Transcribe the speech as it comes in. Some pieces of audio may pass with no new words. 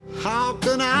How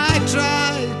can I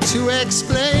try to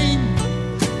explain?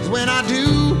 When I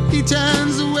do, he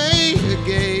turns away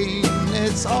again.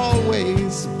 It's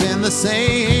always been the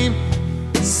same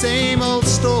old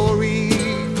story.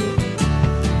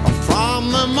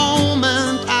 From the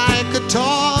moment I could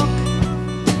talk,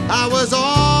 I was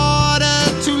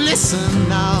ordered to listen.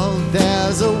 Now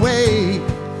there's a way,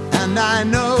 and I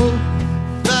know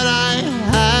that I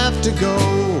have to go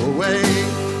away.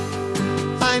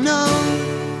 I know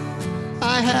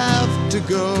I have to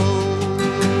go.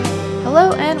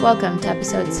 Hello and welcome to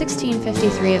episode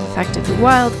 1653 of Effectively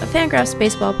Wild, a Fangraphs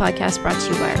baseball podcast brought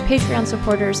to you by our Patreon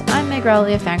supporters. I'm Meg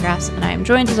Rowley of Fangraphs, and I am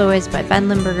joined as always by Ben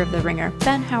Limburger of The Ringer.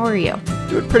 Ben, how are you?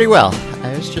 Doing pretty well.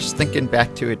 I was just thinking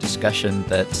back to a discussion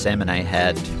that Sam and I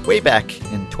had way back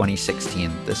in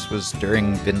 2016. This was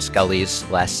during Vin Scully's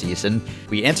last season.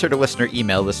 We answered a listener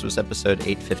email, this was episode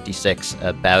 856,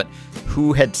 about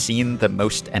who had seen the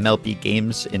most MLB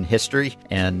games in history,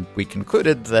 and we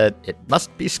concluded that it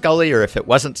must be Scully, or if it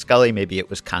wasn't Scully, maybe it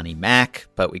was Connie Mack,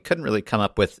 but we couldn't really come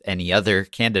up with any other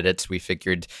candidates. We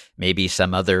figured maybe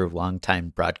some other longtime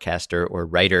broadcaster or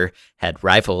writer had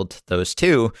rivaled those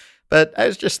two. But I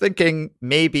was just thinking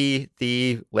maybe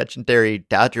the legendary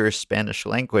Dodgers Spanish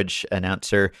language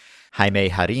announcer Jaime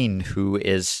Jarrín, who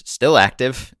is still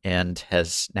active and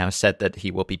has now said that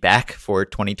he will be back for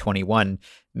 2021,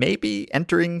 maybe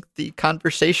entering the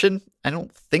conversation. I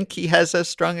don't think he has as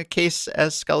strong a case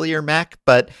as Scully or Mack,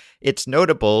 but it's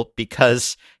notable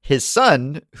because his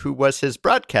son, who was his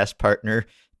broadcast partner,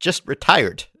 just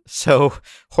retired. So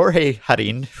Jorge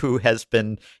Jarrín, who has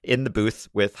been in the booth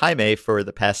with Jaime for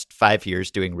the past 5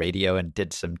 years doing radio and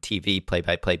did some TV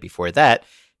play-by-play before that,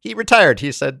 he retired.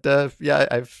 He said, yeah,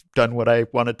 I've done what I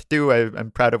wanted to do.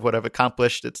 I'm proud of what I've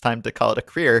accomplished. It's time to call it a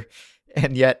career.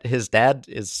 And yet his dad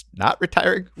is not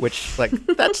retiring, which, like,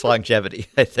 that's longevity,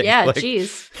 I think. Yeah,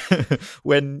 geez.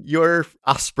 When your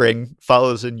offspring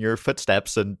follows in your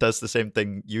footsteps and does the same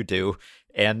thing you do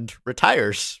and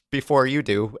retires before you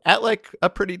do at, like, a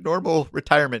pretty normal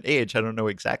retirement age. I don't know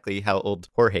exactly how old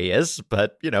Jorge is,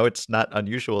 but, you know, it's not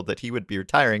unusual that he would be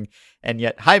retiring. And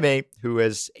yet Jaime, who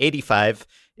is 85,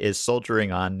 is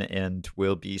soldiering on and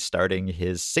will be starting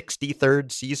his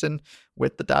 63rd season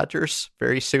with the Dodgers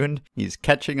very soon. He's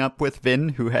catching up with Vin,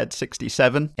 who had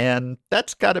 67, and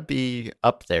that's got to be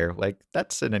up there. Like,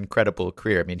 that's an incredible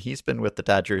career. I mean, he's been with the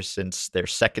Dodgers since their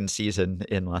second season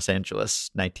in Los Angeles,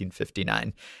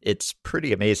 1959. It's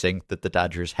pretty amazing that the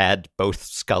Dodgers had both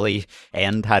Scully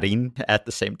and Jarrín at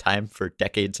the same time for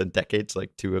decades and decades,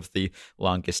 like two of the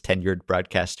longest tenured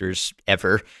broadcasters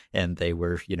ever, and they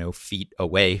were, you know, feet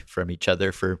away from each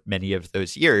other for many of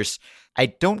those years. I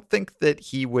don't think that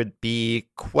he would be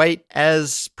quite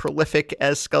as prolific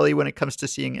as Scully when it comes to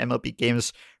seeing MLB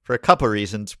games for a couple of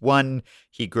reasons. One,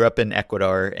 he grew up in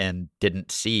Ecuador and didn't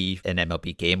see an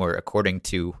MLB game, or according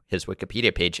to his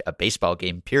Wikipedia page, a baseball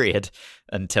game, period,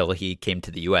 until he came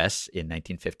to the U.S. in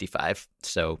 1955.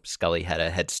 So Scully had a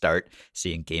head start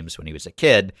seeing games when he was a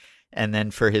kid. And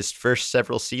then for his first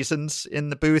several seasons in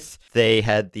the booth, they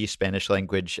had the Spanish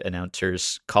language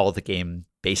announcers call the game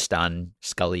based on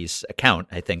Scully's account.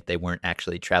 I think they weren't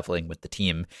actually traveling with the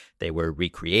team. They were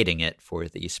recreating it for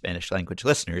the Spanish language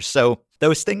listeners. So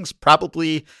those things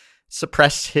probably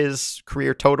suppress his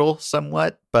career total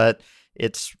somewhat, but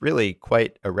it's really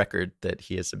quite a record that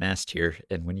he has amassed here.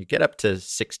 And when you get up to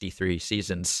 63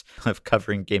 seasons of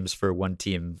covering games for one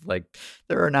team, like,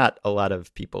 there are not a lot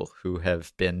of people who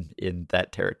have been in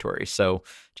that territory. So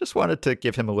just wanted to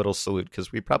give him a little salute,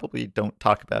 because we probably don't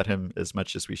talk about him as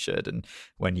much as we should. And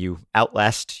when you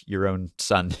outlast your own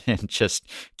son and just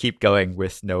keep going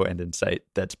with no end in sight,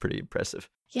 that's pretty impressive.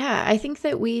 Yeah, I think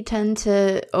that we tend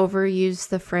to overuse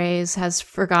the phrase has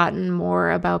forgotten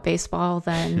more about baseball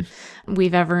than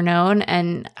we've ever known.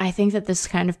 And I think that this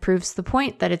kind of proves the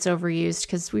point that it's overused,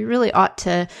 because we really ought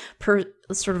to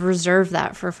sort of reserve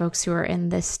that for folks who are in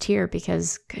this tier,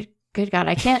 because good God,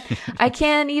 I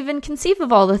can't even conceive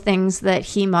of all the things that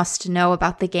he must know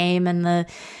about the game and the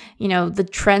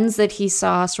trends that he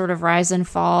saw sort of rise and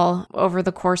fall over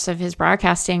the course of his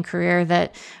broadcasting career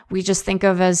that we just think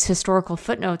of as historical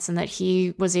footnotes, and that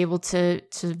he was able to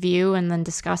view and then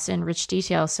discuss in rich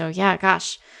detail. So yeah,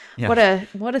 gosh, yeah.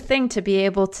 What a thing to be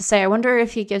able to say. I wonder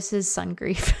if he gives his son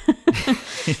grief.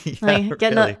 Like,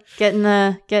 getting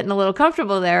a little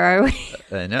comfortable there, are we?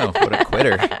 I know, what a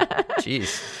quitter.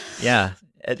 Jeez. Yeah.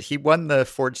 He won the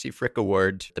Ford C. Frick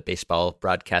Award, the Baseball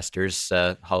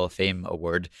Broadcasters Hall of Fame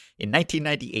Award, in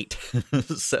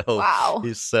 1998. So Wow.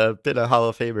 he's been a Hall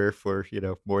of Famer for,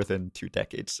 more than 2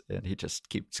 decades, and he just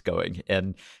keeps going.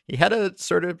 And he had a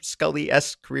sort of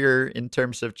Scully-esque career in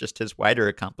terms of just his wider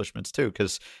accomplishments, too,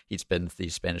 because he's been the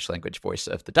Spanish language voice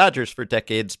of the Dodgers for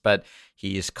decades, but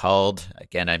he's called,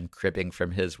 again, I'm cribbing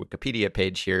from his Wikipedia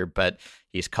page here, but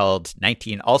he's called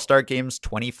 19 All-Star Games,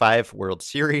 25 World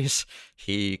Series.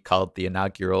 He called the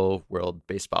inaugural World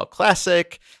Baseball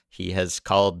Classic. He has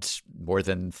called more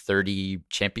than 30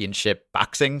 championship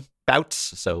boxing bouts.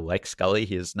 So like Scully,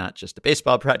 he is not just a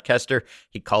baseball broadcaster.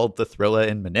 He called the Thrilla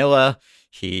in Manila.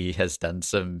 He has done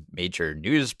some major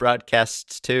news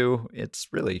broadcasts too. It's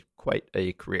really quite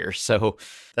a career. So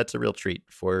that's a real treat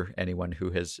for anyone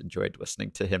who has enjoyed listening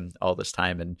to him all this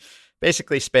time and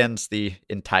basically spends the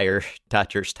entire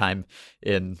Dodgers time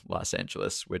in Los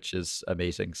Angeles, which is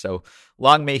amazing. So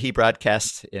long may he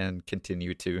broadcast and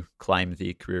continue to climb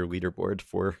the career leaderboard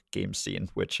for Game Scene,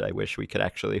 which I wish we could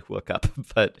actually look up,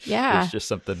 but it's just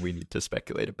something we need to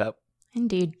speculate about.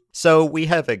 Indeed. So we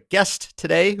have a guest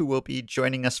today who will be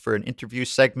joining us for an interview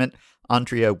segment,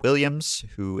 Andrea Williams,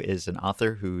 who is an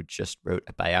author who just wrote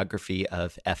a biography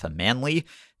of Effa Manley,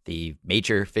 the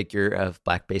major figure of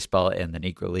Black baseball and the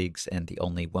Negro Leagues and the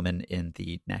only woman in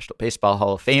the National Baseball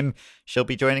Hall of Fame. She'll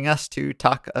be joining us to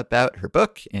talk about her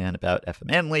book and about Effa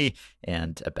Manley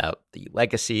and about the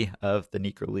legacy of the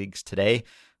Negro Leagues today.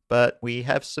 But we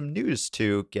have some news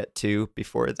to get to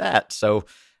before that. So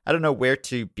I don't know where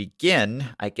to begin.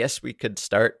 I guess we could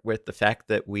start with the fact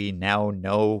that we now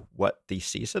know what the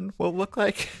season will look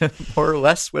like, more or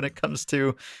less, when it comes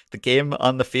to the game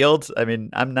on the field. I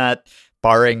mean, I'm not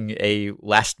barring a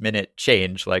last-minute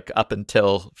change, like up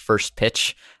until first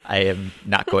pitch, I am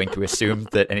not going to assume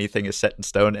that anything is set in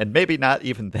stone, and maybe not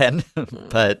even then.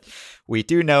 But we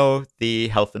do know the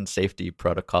health and safety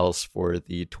protocols for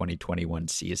the 2021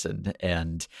 season,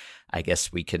 and I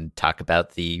guess we can talk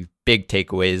about the big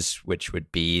takeaways, which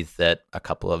would be that a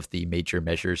couple of the major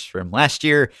measures from last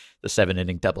year, the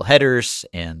 7-inning doubleheaders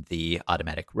and the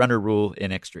automatic runner rule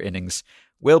in extra innings,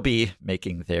 will be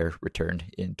making their return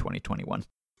in 2021.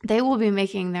 They will be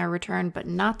making their return, but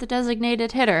not the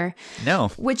designated hitter. No.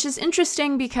 Which is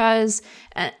interesting because,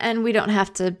 and we don't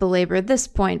have to belabor this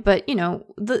point, but,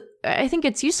 I think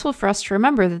it's useful for us to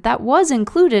remember that was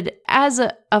included as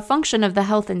a function of the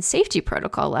health and safety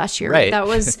protocol last year. Right. That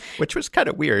was, which was kind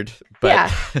of weird.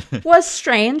 But was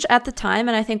strange at the time.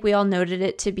 And I think we all noted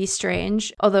it to be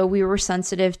strange, although we were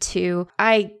sensitive to,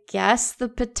 I guess, the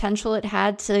potential it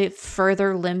had to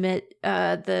further limit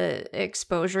the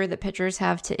exposure that pitchers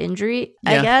have to injury.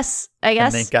 Yeah. I guess.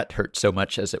 And they got hurt so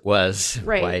much as it was.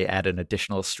 Right. Why add an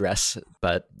additional stress?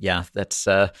 But yeah, that's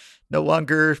no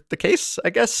longer the case,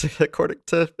 I guess, according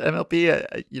to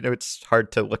MLB. It's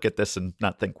hard to look at this and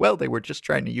not think, well, they were just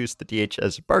trying to use the DH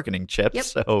as a bargaining chip. Yep.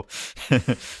 So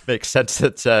makes sense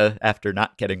that after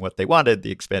not getting what they wanted,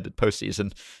 the expanded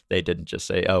postseason, they didn't just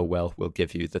say, oh, well, we'll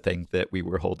give you the thing that we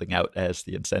were holding out as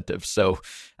the incentive. So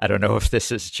I don't know if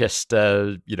this is just,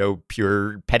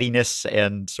 pure pettiness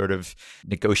and sort of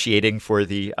negotiating for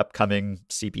the upcoming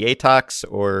CBA talks,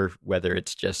 or whether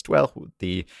it's just, well,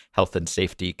 the health and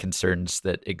safety concerns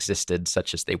that existed,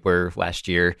 such as they were last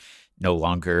year, no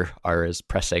longer are as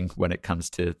pressing when it comes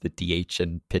to the DH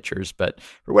and pitchers. But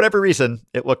for whatever reason,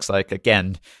 it looks like,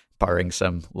 again, barring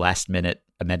some last minute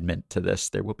amendment to this,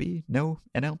 there will be no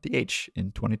NLDH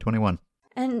in 2021.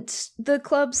 And the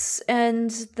clubs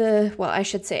and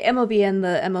MLB and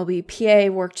the MLBPA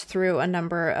worked through a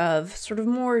number of sort of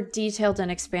more detailed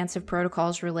and expansive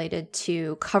protocols related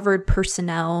to covered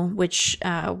personnel, which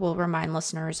will remind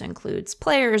listeners includes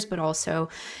players, but also,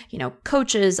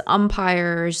 coaches,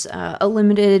 umpires, a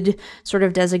limited sort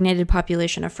of designated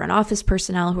population of front office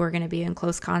personnel who are going to be in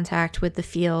close contact with the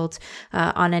field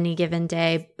on any given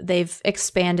day. They've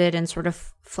expanded and sort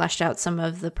of fleshed out some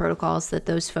of the protocols that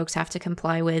those folks have to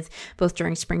comply with, both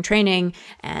during spring training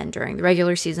and during the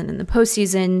regular season and the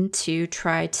postseason, to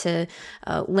try to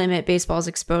limit baseball's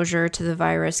exposure to the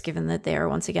virus, given that they are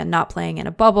once again not playing in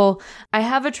a bubble. I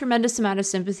have a tremendous amount of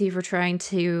sympathy for trying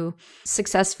to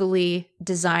successfully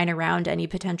design around any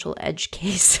potential edge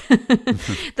case.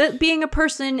 That being a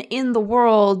person in the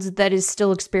world that is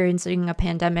still experiencing a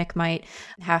pandemic might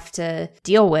have to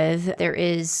deal with. There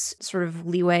is sort of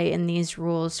leeway in these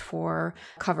rules for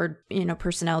covered,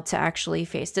 personnel to actually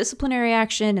face disciplinary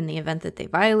action in the event that they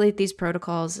violate these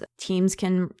protocols. Teams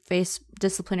can face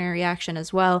disciplinary action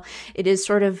as well. It is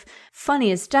sort of funny,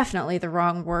 is definitely the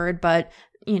wrong word, but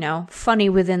funny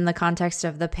within the context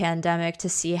of the pandemic to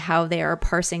see how they are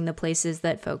parsing the places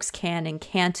that folks can and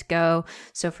can't go.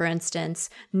 So for instance,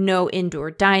 no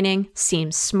indoor dining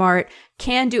seems smart.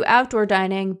 Can do outdoor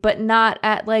dining, but not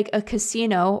at like a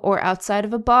casino or outside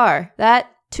of a bar.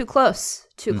 That too close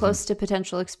to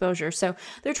potential exposure. So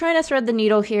they're trying to thread the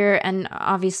needle here. And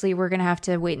obviously we're going to have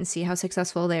to wait and see how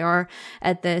successful they are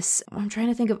at this. I'm trying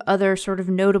to think of other sort of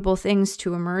notable things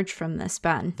to emerge from this,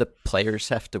 Ben. The players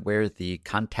have to wear the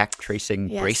contact tracing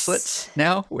bracelets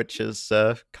now, which is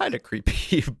kind of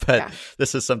creepy. But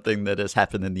this is something that has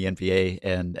happened in the NBA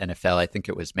and NFL. I think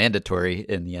it was mandatory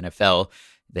in the NFL.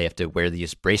 They have to wear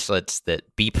these bracelets that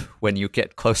beep when you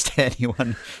get close to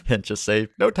anyone and just say,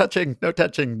 no touching, no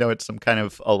touching. No, it's some kind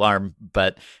of alarm,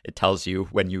 but it tells you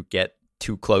when you get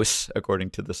too close according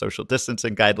to the social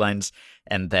distancing guidelines.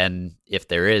 And then if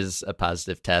there is a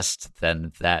positive test,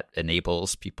 then that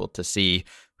enables people to see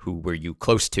who were you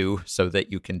close to so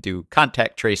that you can do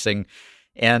contact tracing.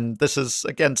 And this is,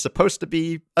 again, supposed to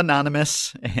be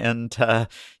anonymous and,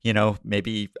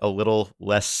 maybe a little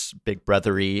less big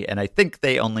brothery. And I think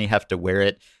they only have to wear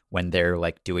it when they're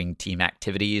like doing team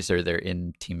activities or they're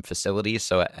in team facilities.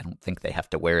 So I don't think they have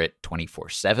to wear it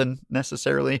 24/7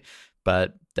 necessarily,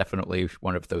 but definitely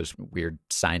one of those weird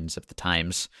signs of the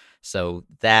times. So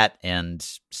that and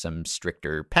some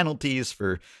stricter penalties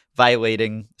for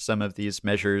violating some of these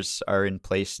measures are in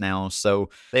place now. So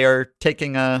they are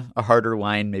taking a harder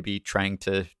line, maybe trying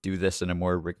to do this in a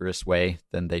more rigorous way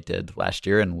than they did last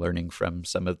year and learning from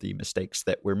some of the mistakes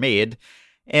that were made.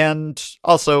 And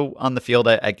also on the field,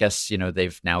 I guess,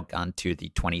 they've now gone to the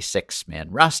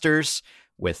 26-man rosters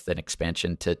with an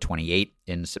expansion to 28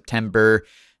 in September.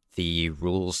 The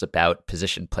rules about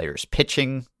position players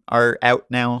pitching are out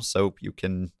now, so you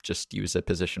can just use a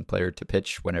position player to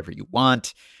pitch whenever you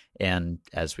want. And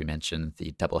as we mentioned,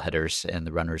 the doubleheaders and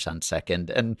the runners on second.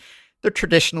 And the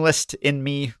traditionalist in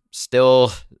me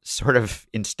still sort of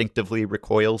instinctively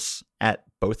recoils at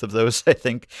both of those, I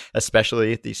think,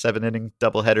 especially the 7-inning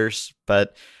doubleheaders.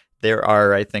 But there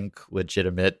are, I think,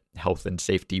 legitimate health and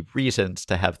safety reasons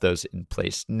to have those in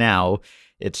place now.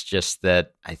 It's just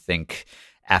that I think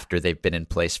after they've been in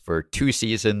place for 2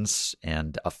 seasons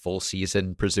and a full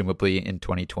season, presumably in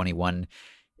 2021,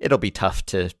 it'll be tough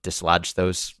to dislodge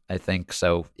those, I think.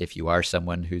 So if you are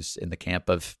someone who's in the camp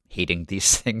of hating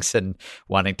these things and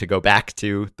wanting to go back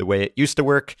to the way it used to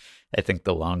work, I think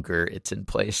the longer it's in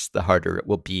place, the harder it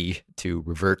will be to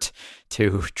revert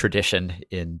to tradition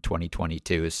in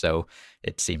 2022. So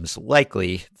it seems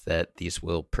likely that these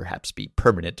will perhaps be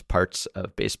permanent parts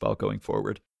of baseball going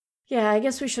forward. Yeah, I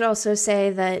guess we should also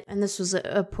say that, and this was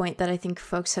a point that I think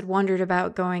folks had wondered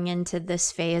about going into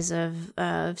this phase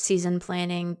of season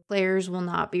planning, players will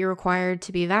not be required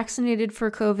to be vaccinated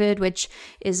for COVID, which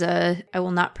is I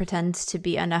will not pretend to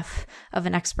be enough of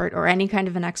an expert or any kind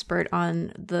of an expert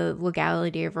on the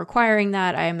legality of requiring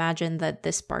that. I imagine that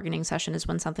this bargaining session is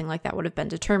when something like that would have been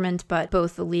determined, but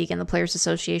both the league and the Players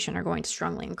Association are going to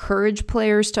strongly encourage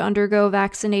players to undergo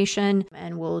vaccination,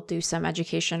 and we'll do some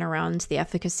education around the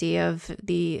efficacy of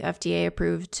the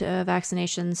FDA-approved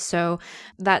vaccinations. So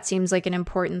that seems like an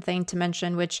important thing to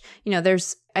mention, which,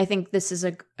 I think this is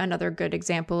another good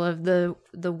example of the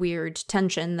weird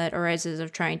tension that arises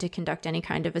of trying to conduct any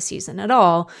kind of a season at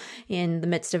all in the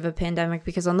midst of a pandemic,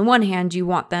 because on the one hand, you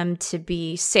want them to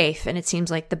be safe. And it seems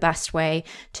like the best way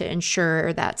to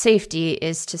ensure that safety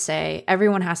is to say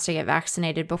everyone has to get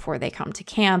vaccinated before they come to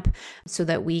camp so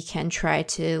that we can try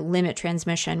to limit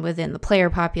transmission within the player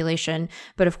population.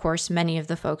 But of course, many of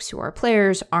the folks who are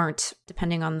players aren't,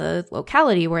 depending on the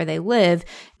locality where they live,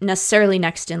 necessarily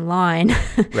next in line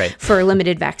right. for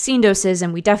limited vaccine doses.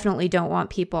 And we definitely don't want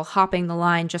people hopping the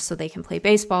line just so they can play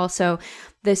baseball. So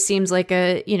this seems like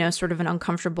a, sort of an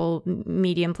uncomfortable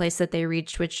medium place that they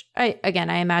reached, which I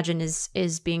imagine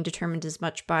is being determined as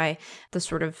much by the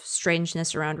sort of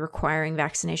strangeness around requiring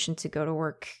vaccination to go to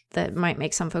work that might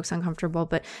make some folks uncomfortable,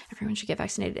 but everyone should get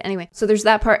vaccinated anyway. So there's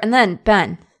that part. And then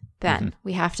Ben,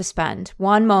 we have to spend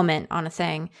one moment on a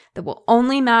thing that will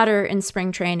only matter in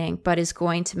spring training, but is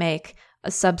going to make a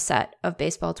subset of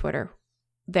baseball Twitter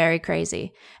very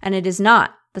crazy. And it is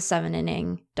not the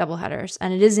 7-inning doubleheaders,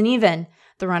 and it isn't even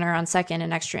the runner on second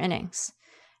and extra innings.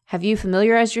 Have you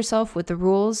familiarized yourself with the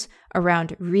rules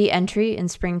around re-entry in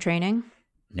spring training?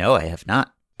 No, I have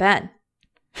not. Ben.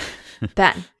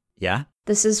 Yeah?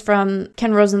 This is from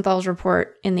Ken Rosenthal's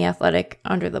report in The Athletic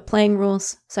under the playing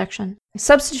rules section.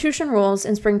 Substitution rules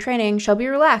in spring training shall be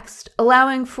relaxed,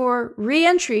 allowing for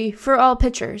re-entry for all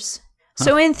pitchers.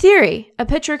 So in theory, a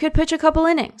pitcher could pitch a couple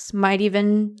innings, might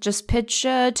even just pitch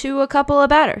to a couple of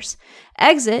batters,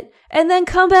 exit, and then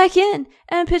come back in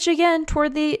and pitch again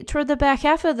toward the back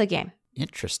half of the game.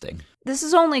 Interesting. This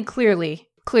is only clearly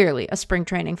a spring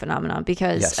training phenomenon,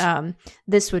 because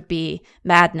this would be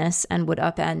madness and would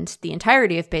upend the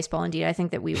entirety of baseball. Indeed, I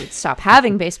think that we would stop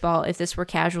having baseball if this were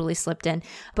casually slipped in.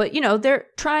 But, they're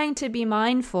trying to be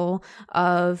mindful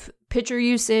of pitcher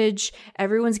usage.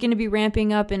 Everyone's going to be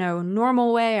ramping up in a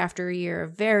normal way after a year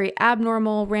of very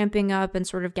abnormal ramping up and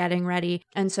sort of getting ready.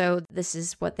 And so this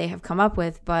is what they have come up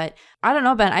with. But I don't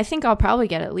know, Ben, I think I'll probably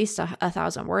get at least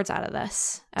 1,000 words out of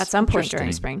this at some point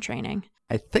during spring training.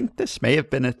 I think this may have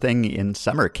been a thing in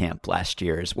summer camp last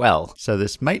year as well. So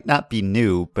this might not be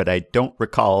new, but I don't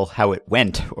recall how it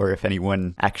went or if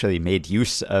anyone actually made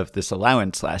use of this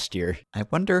allowance last year. I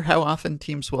wonder how often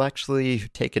teams will actually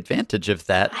take advantage of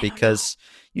that, because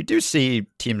you do see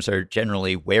teams are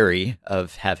generally wary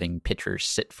of having pitchers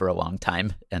sit for a long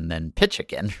time and then pitch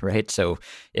again, right? So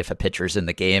if a pitcher's in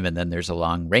the game and then there's a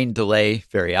long rain delay,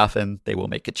 very often they will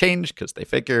make a change because they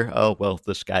figure, oh, well,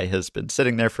 this guy has been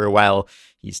sitting there for a while.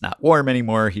 He's not warm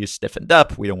anymore. He's stiffened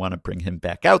up. We don't want to bring him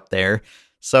back out there.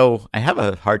 So I have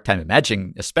a hard time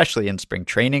imagining, especially in spring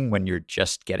training when you're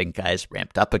just getting guys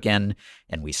ramped up again.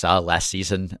 And we saw last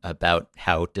season about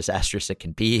how disastrous it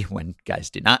can be when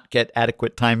guys do not get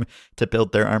adequate time to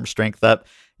build their arm strength up.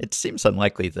 It seems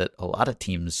unlikely that a lot of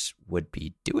teams would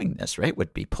be doing this, right?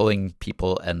 Would be pulling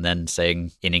people and then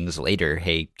saying innings later,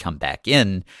 hey, come back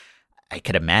in. I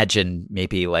could imagine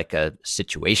maybe like a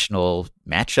situational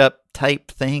matchup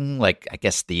type thing. Like, I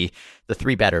guess the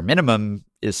 3-batter minimum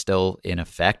is still in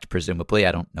effect, presumably.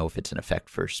 I don't know if it's in effect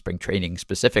for spring training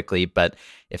specifically, but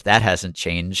if that hasn't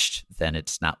changed, then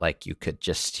it's not like you could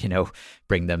just,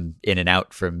 bring them in and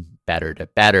out from batter to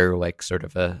batter, like sort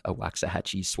of a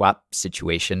Waxahachie swap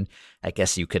situation. I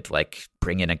guess you could like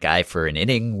bring in a guy for an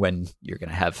inning when you're going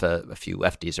to have a few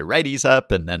lefties or righties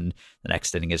up, and then the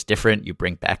next inning is different. You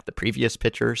bring back the previous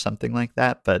pitcher or something like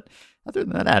that. But other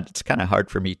than that, it's kind of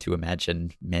hard for me to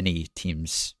imagine many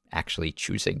teams actually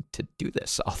choosing to do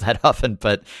this all that often,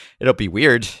 but it'll be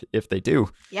weird if they do.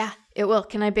 Yeah, it will.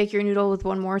 Can I bake your noodle with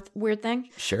one more weird thing?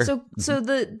 Sure. So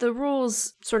the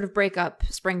rules sort of break up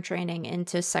spring training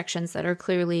into sections that are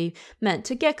clearly meant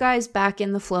to get guys back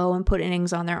in the flow and put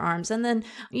innings on their arms, and then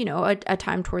a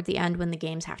time toward the end when the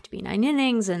games have to be 9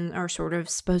 innings and are sort of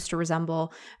supposed to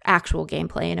resemble actual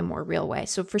gameplay in a more real way.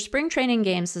 So for spring training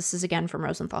games, this is again from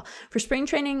Rosenthal, for spring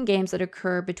training games that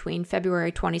occur between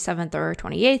February 27th or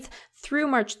 28th through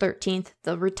March 13th,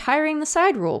 the retiring the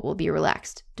side rule will be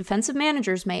relaxed. Defensive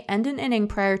managers may end an inning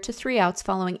prior to 3 outs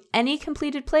following any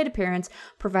completed plate appearance,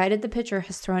 provided the pitcher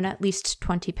has thrown at least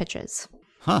 20 pitches.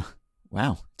 Huh.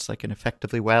 Wow. It's like an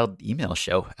effectively wild email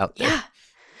show out there. Yeah.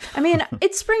 I mean,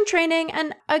 it's spring training,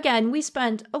 and again, we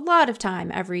spend a lot of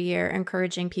time every year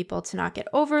encouraging people to not get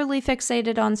overly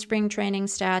fixated on spring training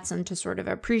stats and to sort of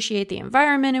appreciate the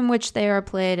environment in which they are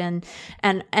played and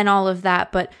all of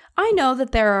that. But I know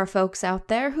that there are folks out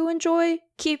there who enjoy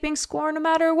keeping score no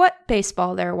matter what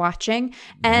baseball they're watching,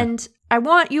 and I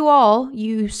want you all,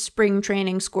 you spring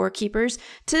training scorekeepers,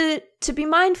 to be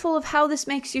mindful of how this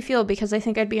makes you feel, because I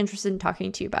think I'd be interested in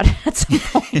talking to you about it at some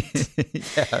point.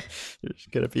 Yeah, there's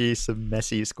going to be some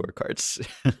messy scorecards.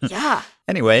 Yeah.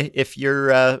 Anyway, if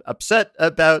you're upset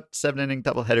about 7-inning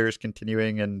doubleheaders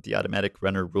continuing and the automatic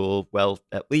runner rule, well,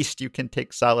 at least you can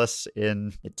take solace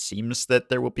in it seems that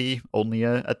there will be only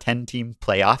a 10-team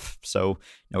playoff, so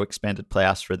no expanded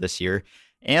playoffs for this year.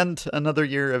 And another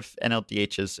year of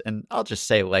NLDHs. And I'll just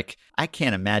say, I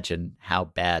can't imagine how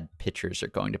bad pitchers are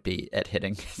going to be at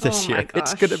hitting this year. Gosh.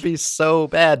 It's going to be so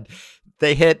bad.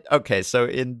 They hit, so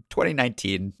in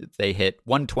 2019, they hit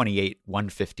 128,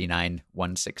 159,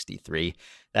 163.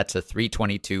 That's a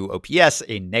 322 OPS,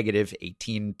 a negative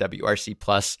 18 WRC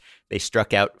plus. They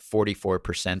struck out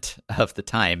 44% of the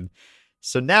time.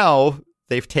 So now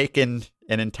they've taken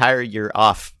an entire year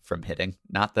off from hitting.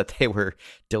 Not that they were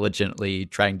diligently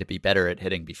trying to be better at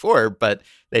hitting before, but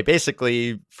they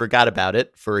basically forgot about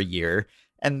it for a year.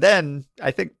 And then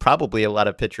I think probably a lot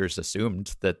of pitchers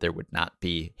assumed that there would not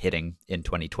be hitting in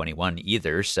 2021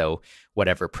 either. So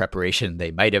whatever preparation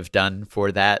they might have done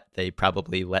for that, they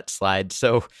probably let slide.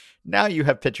 So now you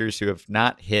have pitchers who have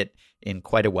not hit in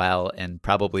quite a while and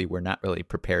probably were not really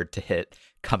prepared to hit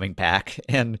coming back.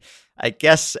 And I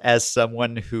guess as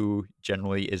someone who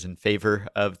generally is in favor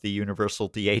of the universal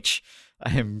DH,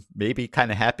 I'm maybe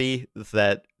kind of happy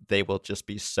that they will just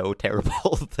be so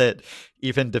terrible that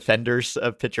even defenders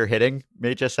of pitcher hitting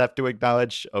may just have to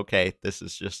acknowledge, okay, this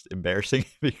is just embarrassing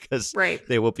because Right.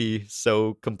 They will be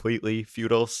so completely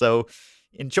futile. So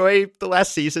enjoy the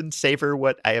last season, savor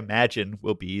what I imagine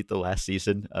will be the last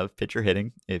season of pitcher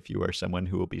hitting if you are someone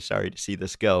who will be sorry to see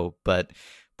this go. But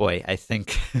boy, I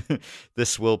think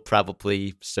this will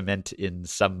probably cement in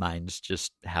some minds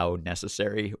just how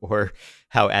necessary or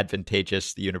how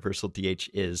advantageous the universal DH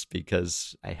is,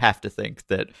 because I have to think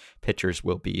that pitchers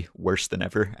will be worse than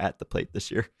ever at the plate this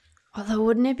year. Although,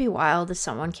 wouldn't it be wild if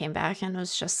someone came back and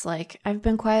was just like, I've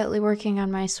been quietly working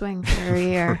on my swing for a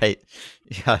year. Right.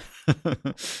 Yeah.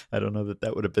 I don't know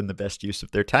that would have been the best use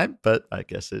of their time, but I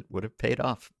guess it would have paid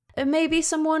off. It may be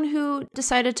someone who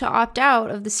decided to opt out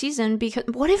of the season because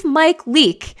what if Mike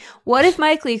Leake,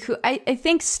 who I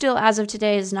think still as of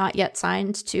today is not yet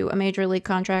signed to a major league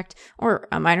contract or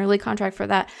a minor league contract for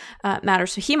that matter.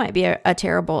 So he might be a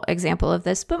terrible example of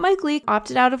this. But Mike Leake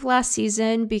opted out of last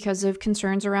season because of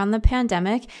concerns around the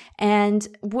pandemic. And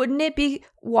wouldn't it be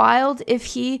wild if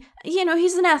he,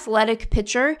 he's an athletic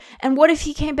pitcher. And what if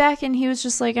he came back and he was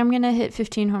just like, I'm going to hit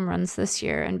 15 home runs this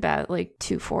year and bat like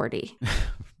 240?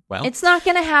 Well, it's not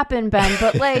going to happen, Ben,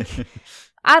 but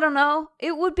I don't know.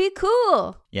 It would be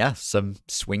cool. Yeah, some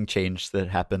swing change that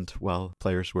happened while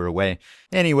players were away.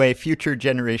 Anyway, future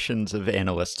generations of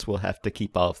analysts will have to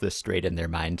keep all of this straight in their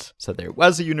minds. So there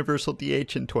was a universal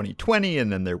DH in 2020,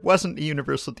 and then there wasn't a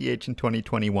universal DH in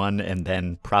 2021, and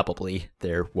then probably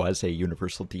there was a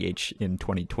universal DH in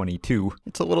 2022.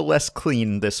 It's a little less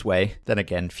clean this way. Then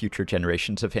again, future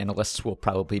generations of analysts will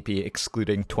probably be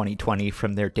excluding 2020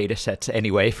 from their data sets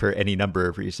anyway for any number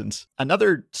of reasons.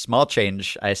 Another small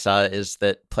change I saw is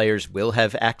that players will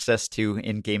have access to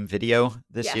in-game video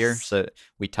this year. So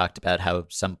we talked about how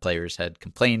some players had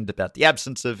complained about the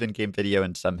absence of in-game video,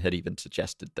 and some had even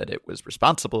suggested that it was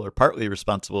responsible or partly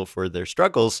responsible for their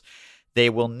struggles. They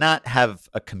will not have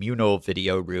a communal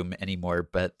video room anymore,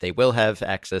 but they will have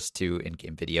access to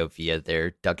in-game video via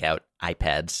their dugout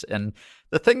iPads. And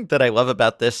the thing that I love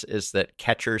about this is that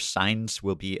catcher signs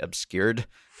will be obscured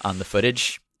on the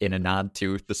footage in a nod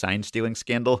to the sign stealing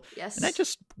scandal. Yes. And I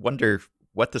just wonder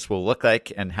what this will look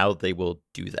like and how they will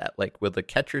do that. Like, will the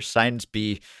catcher signs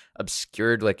be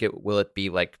obscured? Will it be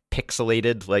like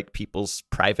pixelated like people's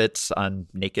privates on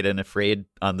Naked and Afraid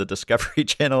on the Discovery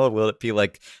Channel? Will it be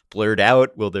like blurred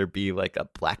out? Will there be like a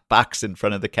black box in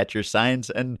front of the catcher signs?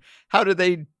 And how do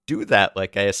they do that?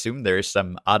 I assume there is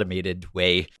some automated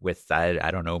way with,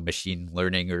 I don't know, machine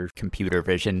learning or computer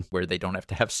vision where they don't have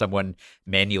to have someone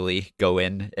manually go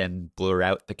in and blur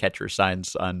out the catcher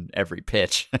signs on every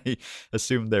pitch. I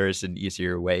assume there is an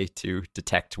easier way to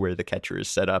detect where the catcher is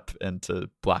set up and to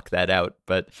block that out.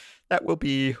 But that will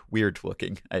be weird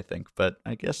looking, I think. But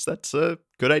I guess that's a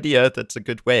good idea. That's a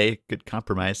good way, good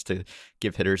compromise to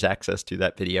give hitters access to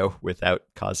that video without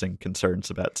causing concerns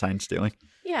about sign stealing.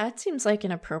 Yeah, it seems like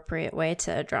an appropriate way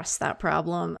to address that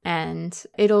problem. And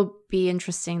it'll be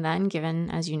interesting then,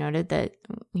 given, as you noted, that,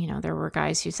 there were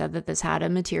guys who said that this had a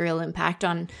material impact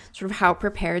on sort of how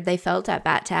prepared they felt at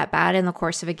bat to at bat in the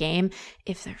course of a game,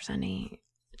 if there's any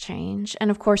change.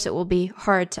 And of course, it will be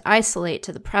hard to isolate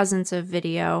to the presence of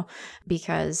video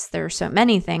because there are so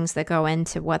many things that go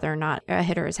into whether or not a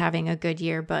hitter is having a good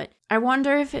year. But I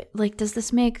wonder if does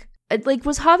this make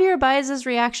was Javier Baez's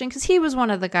reaction? Because he was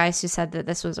one of the guys who said that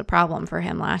this was a problem for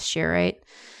him last year, right?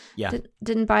 Yeah.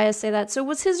 Didn't Baez say that? So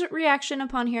was his reaction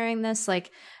upon hearing this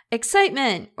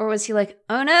excitement, or was he like,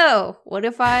 oh no, what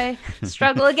if I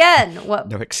struggle again? What?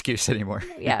 No excuse anymore.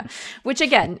 Yeah. Which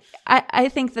again, I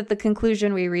think that the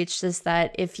conclusion we reached is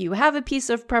that if you have a piece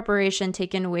of preparation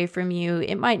taken away from you,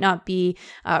 it might not be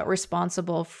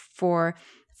responsible for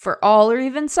all or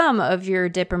even some of your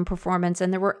dip in performance.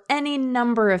 And there were any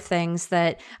number of things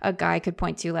that a guy could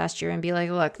point to last year and be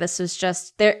like, look, this was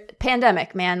just the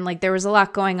pandemic, man. There was a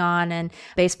lot going on and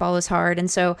baseball is hard. And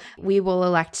so we will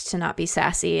elect to not be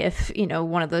sassy if,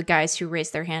 one of the guys who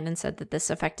raised their hand and said that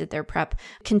this affected their prep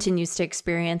continues to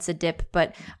experience a dip.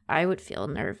 But I would feel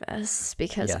nervous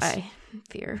because yes. I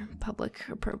fear public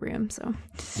opprobrium. So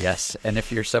yes, and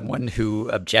if you're someone who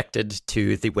objected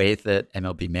to the way that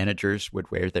MLB managers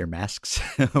would wear their masks,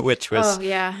 which was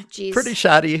pretty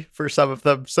shoddy for some of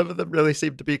them really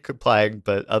seemed to be complying,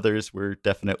 but others were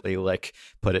definitely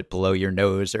put it below your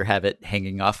nose or have it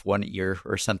hanging off one ear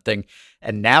or something.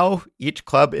 And now each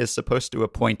club is supposed to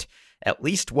appoint at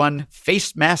least one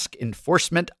face mask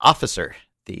enforcement officer,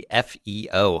 the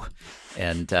FEO,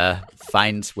 and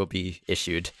fines will be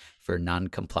issued for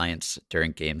non-compliance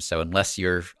during games. So unless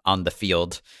you're on the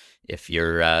field, if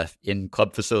you're in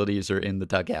club facilities or in the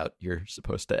dugout, you're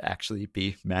supposed to actually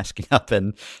be masking up,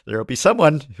 and there will be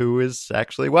someone who is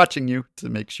actually watching you to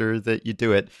make sure that you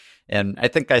do it. And I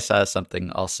think I saw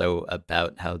something also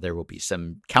about how there will be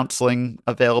some counseling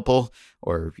available,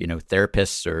 or,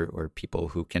 therapists or people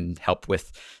who can help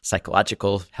with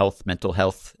psychological health, mental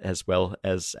health, as well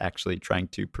as actually trying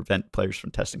to prevent players from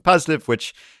testing positive,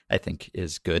 which I think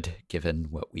is good given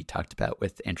what we talked about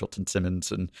with Andrelton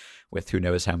Simmons and with who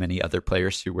knows how many other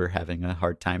players who were having a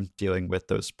hard time dealing with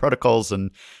those protocols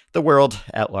and the world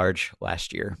at large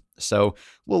last year. So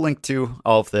we'll link to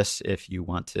all of this if you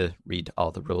want to read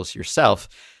all the rules yourself.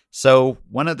 So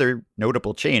one other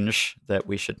notable change that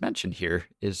we should mention here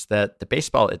is that the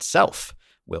baseball itself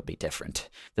will be different.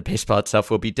 The baseball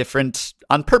itself will be different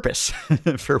on purpose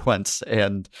for once,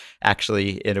 and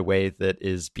actually in a way that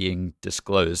is being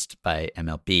disclosed by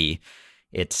MLB.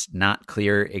 It's not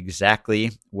clear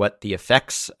exactly what the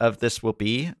effects of this will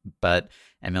be, but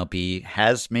MLB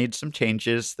has made some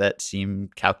changes that seem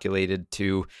calculated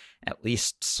to at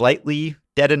least slightly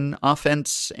deaden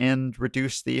offense and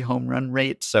reduce the home run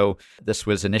rate. So this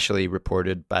was initially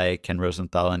reported by Ken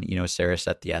Rosenthal and Eno Sarris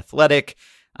at The Athletic.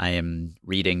 I am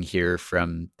reading here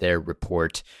from their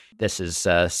report. This is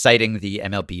citing the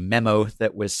MLB memo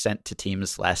that was sent to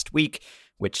teams last week,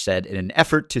 which said, in an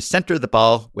effort to center the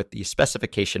ball with the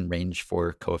specification range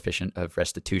for coefficient of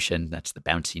restitution, that's the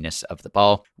bounciness of the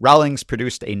ball, Rawlings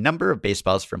produced a number of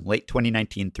baseballs from late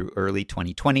 2019 through early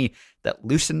 2020 that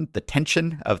loosened the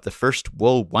tension of the first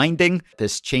wool winding.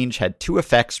 This change had two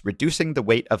effects, reducing the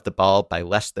weight of the ball by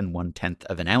less than 1/10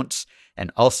 of an ounce,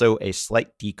 and also a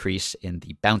slight decrease in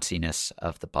the bounciness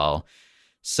of the ball.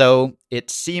 So it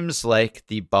seems like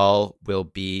the ball will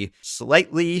be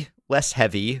slightly less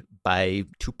heavy by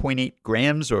 2.8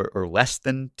 grams or less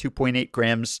than 2.8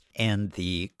 grams, and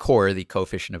the core, the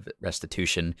coefficient of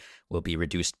restitution, will be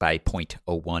reduced by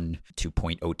 0.01 to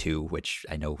 0.02, which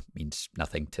I know means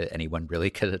nothing to anyone really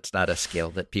because it's not a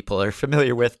scale that people are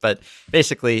familiar with, but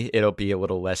basically it'll be a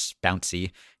little less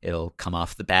bouncy. It'll come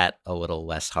off the bat a little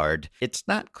less hard. It's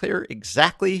not clear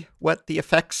exactly what the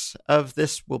effects of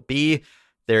this will be.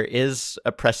 There is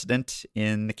a precedent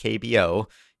in the KBO.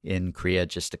 In Korea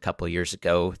just a couple years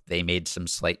ago, they made some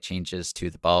slight changes to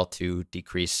the ball to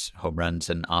decrease home runs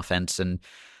and offense. And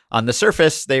on the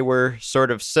surface, they were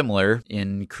sort of similar.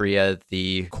 In Korea,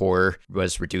 the core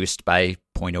was reduced by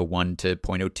 0.01 to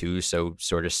 0.02, so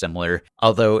sort of similar.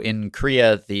 Although in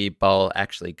Korea, the ball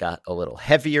actually got a little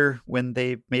heavier when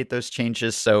they made those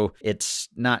changes, so it's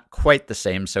not quite the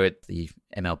same. So the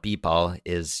MLB ball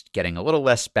is getting a little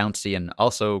less bouncy and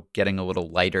also getting a little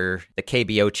lighter. The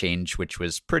KBO change, which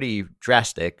was pretty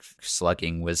drastic,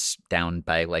 slugging was down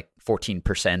by like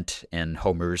 14% and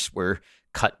homers were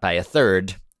cut by a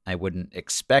third. I wouldn't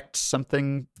expect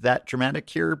something that dramatic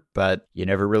here, but you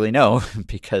never really know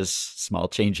because small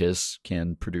changes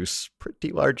can produce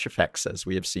pretty large effects, as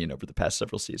we have seen over the past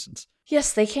several seasons.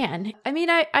 Yes, they can. I mean,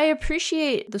 I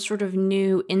appreciate the sort of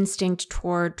new instinct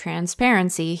toward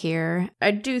transparency here.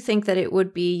 I do think that it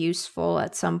would be useful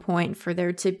at some point for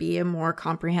there to be a more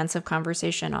comprehensive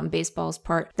conversation on baseball's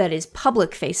part that is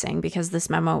public facing, because this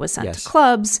memo was sent to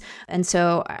clubs. And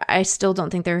so I still don't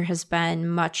think there has been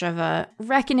much of a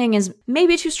reckoning, is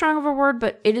maybe too strong of a word,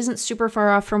 but it isn't super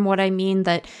far off from what I mean,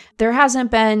 that there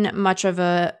hasn't been much of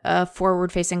a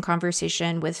forward facing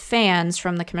conversation with fans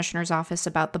from the commissioner's office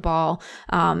about the ball.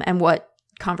 And what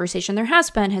conversation there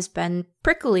has been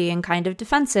prickly and kind of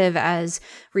defensive, as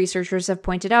researchers have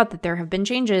pointed out that there have been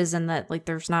changes and that like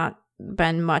there's not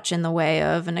been much in the way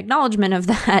of an acknowledgement of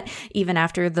that, even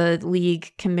after the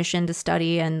league commissioned a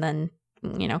study and then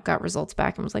got results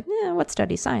back and was like, what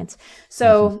study? Science.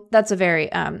 So that's a very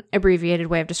abbreviated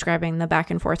way of describing the back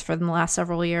and forth for the last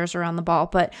several years around the ball.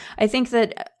 But I think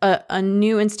that a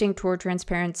new instinct toward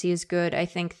transparency is good. I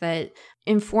think that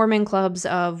informing clubs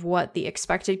of what the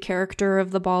expected character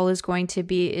of the ball is going to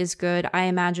be is good. I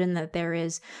imagine that there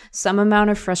is some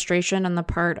amount of frustration on the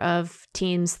part of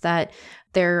teams that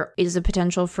there is a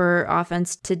potential for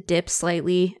offense to dip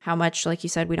slightly. How much, like you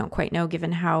said, we don't quite know,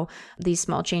 given how these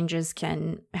small changes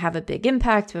can have a big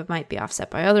impact, but might be offset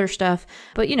by other stuff.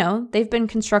 But, they've been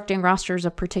constructing rosters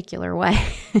a particular way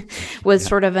with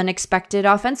sort of an expected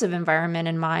offensive environment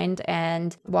in mind.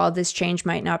 And while this change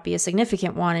might not be a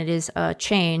significant one, it is a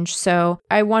change. So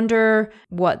I wonder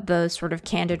what the sort of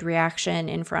candid reaction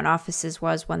in front offices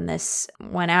was when this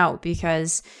went out,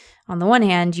 because on the one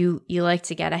hand, you like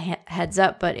to get a heads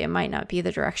up, but it might not be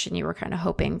the direction you were kind of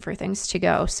hoping for things to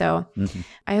go. So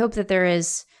I hope that there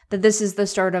is that this is the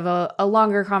start of a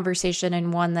longer conversation,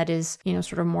 and one that is,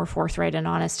 sort of more forthright and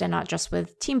honest, and not just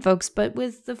with team folks, but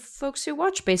with the folks who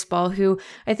watch baseball, who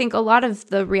I think a lot of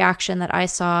the reaction that I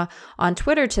saw on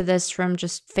Twitter to this from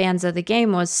just fans of the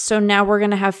game was, so now we're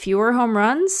going to have fewer home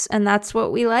runs and that's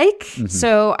what we like. Mm-hmm.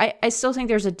 So I still think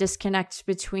there's a disconnect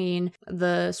between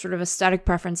the sort of aesthetic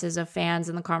preferences of fans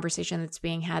and the conversation that's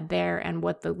being had there and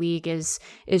what the league is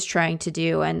trying to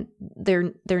do. And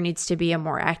there needs to be a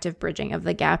more active bridging of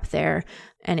the gap there.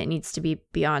 And it needs to be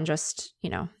beyond just,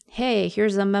 hey,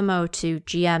 here's a memo to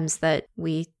GMs that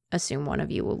we assume one of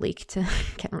you will leak to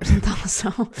Ken Rosenthal.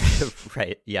 So.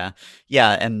 Right. Yeah.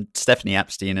 Yeah. And Stephanie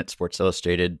Apstein at Sports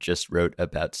Illustrated just wrote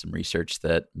about some research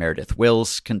that Meredith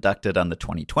Wills conducted on the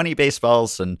 2020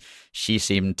 baseballs. And she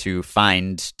seemed to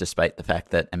find, despite the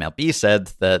fact that MLB said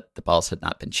that the balls had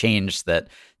not been changed, that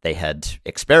they had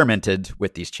experimented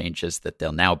with these changes that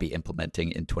they'll now be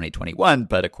implementing in 2021.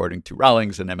 But according to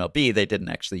Rawlings and MLB, they didn't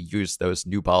actually use those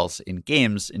new balls in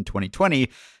games in 2020.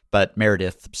 But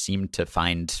Meredith seemed to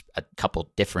find a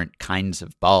couple different kinds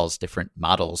of balls, different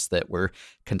models that were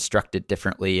constructed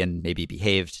differently and maybe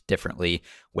behaved differently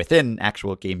within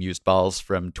actual game-used balls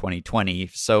from 2020.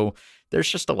 So there's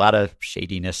just a lot of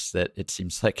shadiness that it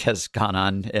seems like has gone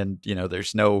on. And,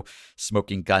 there's no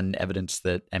smoking gun evidence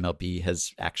that MLB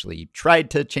has actually tried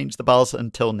to change the balls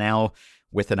until now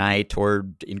with an eye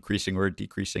toward increasing or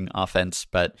decreasing offense.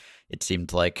 But it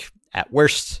seemed like at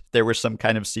worst, there was some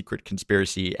kind of secret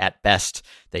conspiracy. At best,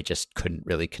 they just couldn't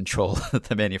really control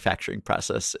the manufacturing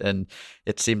process. And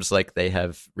it seems like they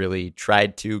have really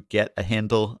tried to get a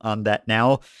handle on that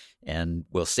now. And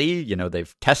we'll see.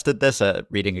 They've tested this.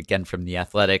 Reading again from The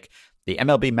Athletic, the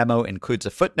MLB memo includes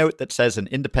a footnote that says an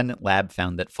independent lab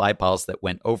found that fly balls that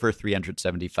went over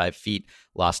 375 feet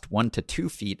lost 1 to 2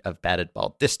 feet of batted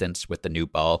ball distance with the new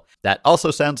ball. That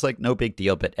also sounds like no big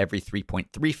deal, but every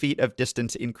 3.3 feet of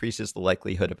distance increases the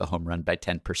likelihood of a home run by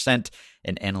 10%.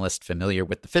 An analyst familiar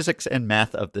with the physics and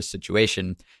math of this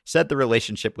situation said the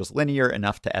relationship was linear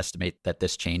enough to estimate that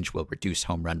this change will reduce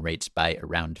home run rates by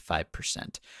around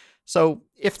 5%. So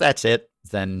if that's it,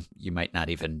 then you might not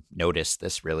even notice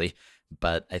this really.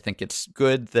 But I think it's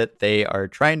good that they are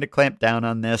trying to clamp down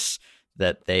on this,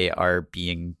 that they are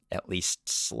being at least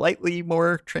slightly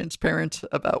more transparent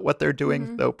about what they're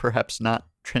doing, though perhaps not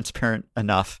transparent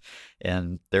enough.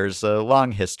 And there's a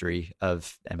long history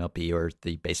of MLB, or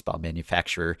the baseball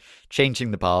manufacturer,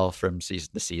 changing the ball from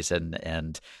season to season.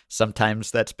 And sometimes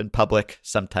that's been public,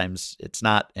 sometimes it's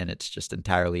not, and it's just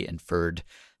entirely inferred.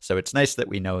 So it's nice that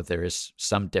we know there is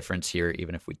some difference here,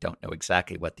 even if we don't know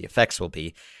exactly what the effects will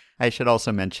be. I should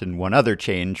also mention one other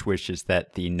change, which is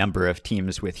that the number of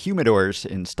teams with humidors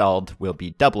installed will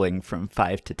be doubling from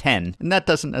 5 to 10. And that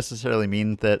doesn't necessarily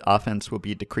mean that offense will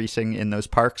be decreasing in those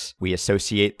parks. We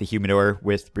associate the humidor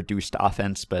with reduced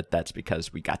offense, but that's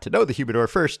because we got to know the humidor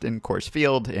first in Coors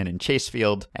Field and in Chase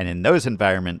Field. And in those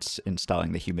environments,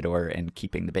 installing the humidor and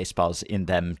keeping the baseballs in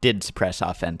them did suppress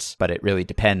offense. But it really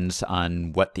depends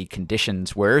on what the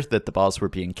conditions were that the balls were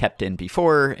being kept in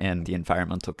before and the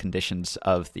environmental conditions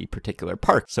of the particular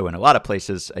park. So in a lot of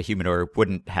places, a humidor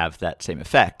wouldn't have that same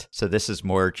effect. So this is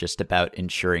more just about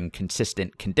ensuring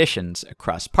consistent conditions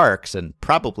across parks, and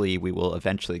probably we will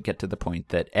eventually get to the point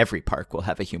that every park will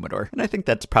have a humidor. And I think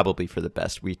that's probably for the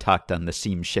best. We talked on the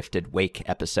Seam Shifted Wake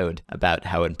episode about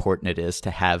how important it is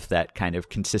to have that kind of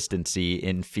consistency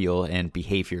in feel and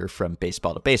behavior from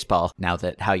baseball to baseball, now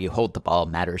that how you hold the ball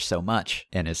matters so much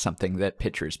and is something that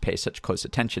pitchers pay such close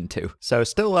attention to. So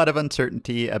still a lot of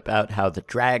uncertainty about how the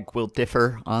drag will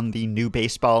differ on the new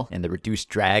baseball, and the reduced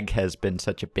drag has been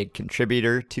such a big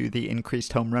contributor to the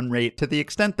increased home run rate. To the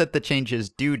extent that the changes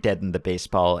do deaden the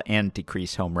baseball and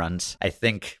decrease home runs, I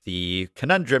think the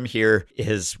conundrum here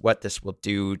is what this will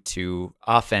do to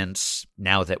offense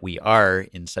now that we are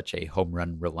in such a home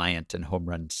run reliant and home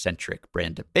run centric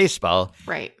brand of baseball.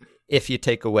 Right. If you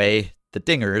take away the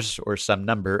dingers, or some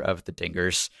number of the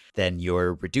dingers, then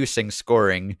you're reducing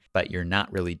scoring, but you're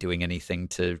not really doing anything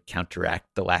to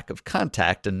counteract the lack of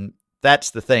contact. And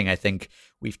that's the thing. I think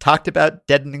we've talked about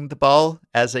deadening the ball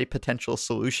as a potential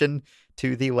solution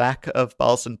to the lack of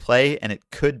balls in play, and it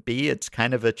could be. It's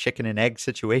kind of a chicken and egg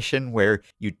situation where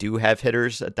you do have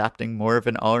hitters adopting more of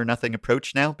an all or nothing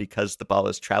approach now because the ball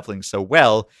is traveling so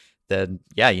well. Then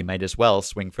yeah, you might as well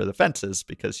swing for the fences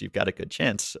because you've got a good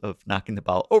chance of knocking the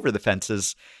ball over the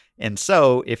fences. And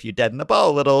so if you deaden the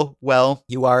ball a little, well,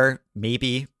 you are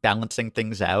maybe balancing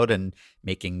things out and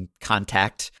making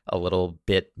contact a little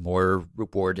bit more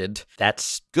rewarded.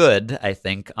 That's good, I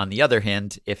think. On the other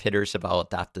hand, if hitters have all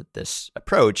adopted this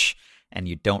approach, and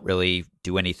you don't really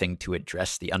do anything to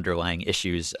address the underlying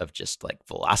issues of just like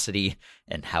velocity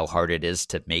and how hard it is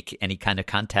to make any kind of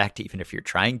contact, even if you're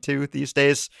trying to these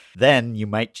days, then you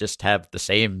might just have the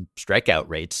same strikeout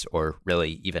rates or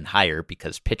really even higher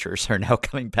because pitchers are now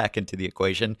coming back into the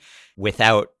equation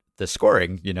without the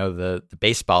scoring. The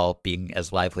baseball being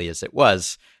as lively as it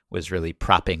was really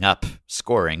propping up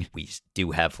scoring. We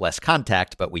do have less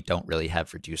contact, but we don't really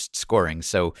have reduced scoring.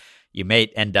 So you may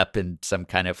end up in some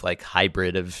kind of like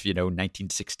hybrid of,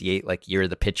 1968, like Year of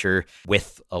the Pitcher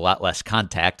with a lot less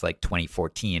contact, like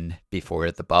 2014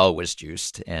 before the ball was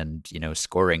juiced and,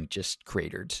 scoring just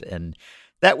cratered. And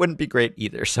that wouldn't be great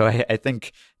either. So I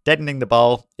think deadening the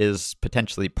ball is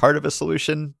potentially part of a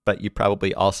solution, but you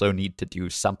probably also need to do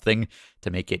something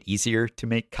to make it easier to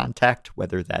make contact,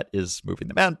 whether that is moving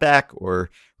the mound back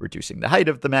or reducing the height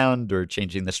of the mound or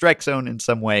changing the strike zone in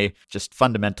some way. Just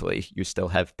fundamentally, you still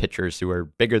have pitchers who are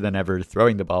bigger than ever,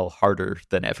 throwing the ball harder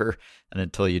than ever. And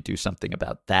until you do something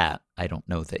about that, I don't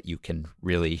know that you can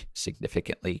really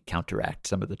significantly counteract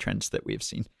some of the trends that we've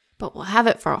seen. But we'll have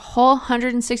it for a whole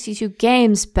 162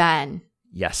 games, Ben.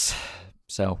 Yes.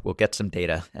 So we'll get some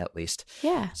data at least.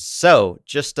 Yeah. So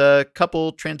just a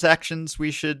couple transactions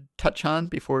we should touch on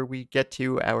before we get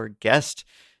to our guest.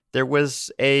 There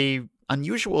was a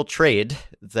unusual trade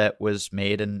that was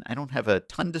made, and I don't have a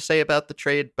ton to say about the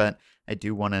trade, but I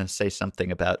do want to say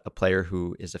something about a player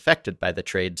who is affected by the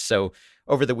trade. So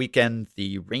over the weekend,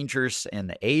 the Rangers and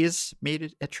the A's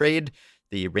made a trade.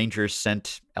 The Rangers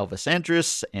sent Elvis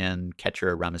Andrus and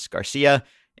catcher Ramos Garcia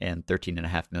and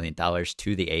 $13.5 million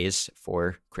to the A's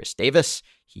for Chris Davis,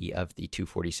 he of the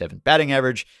 .247 batting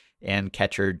average, and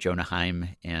catcher Jonah Heim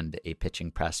and a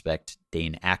pitching prospect,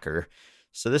 Dane Acker.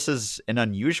 So this is an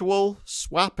unusual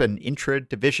swap, an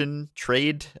intra-division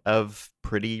trade of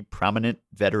pretty prominent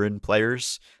veteran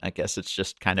players. I guess it's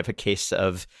just kind of a case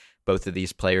of both of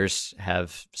these players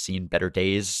have seen better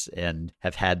days and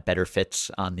have had better fits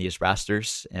on these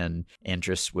rosters. And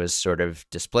Andrus was sort of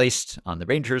displaced on the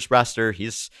Rangers roster.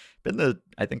 He's been the,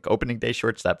 I think, opening day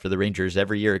shortstop for the Rangers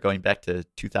every year going back to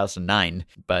 2009.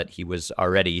 But he was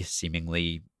already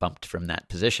seemingly bumped from that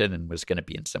position and was going to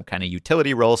be in some kind of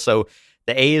utility role. So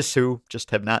the A's, who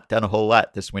just have not done a whole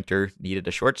lot this winter, needed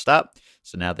a shortstop.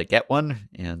 So now they get one,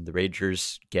 and the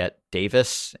Rangers get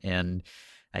Davis. And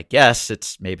I guess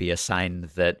it's maybe a sign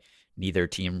that neither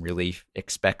team really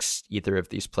expects either of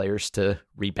these players to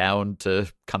rebound,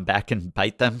 to come back and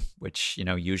bite them, which,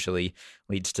 usually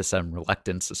leads to some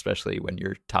reluctance, especially when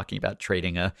you're talking about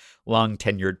trading a long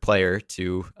tenured player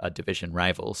to a division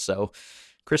rival. So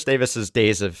Chris Davis's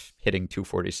days of hitting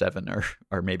 .247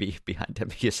 are maybe behind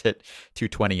him. He's hit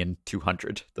 .220 and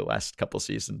 .200 the last couple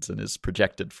seasons and is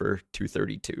projected for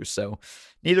 .232. So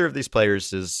neither of these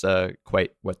players is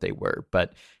quite what they were,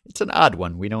 but it's an odd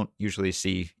one. We don't usually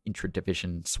see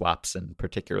intra-division swaps, and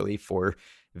particularly for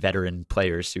veteran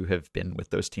players who have been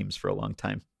with those teams for a long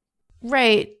time.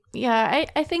 Right. Yeah,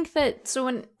 I think that,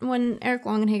 so when Eric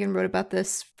Longenhagen wrote about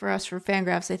this for us for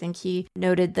Fangraphs, I think he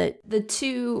noted that the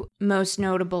two most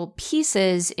notable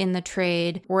pieces in the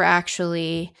trade were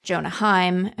actually Jonah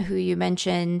Heim, who you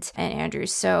mentioned, and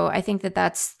Andrews. So I think that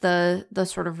that's the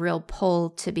sort of real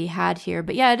pull to be had here.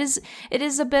 But yeah, it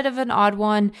is a bit of an odd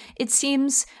one. It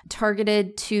seems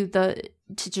targeted to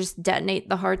just detonate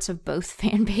the hearts of both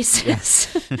fan bases.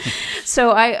 Yes.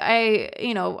 So I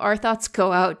our thoughts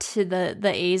go out to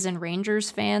the A's and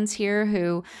Rangers fans here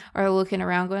who are looking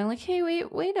around going like, hey,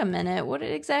 wait a minute. What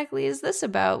exactly is this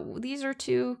about? These are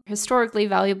two historically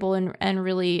valuable and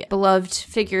really beloved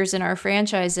figures in our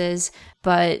franchises.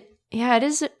 But yeah, it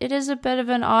is a bit of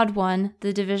an odd one,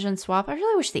 the division swap. I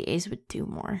really wish the A's would do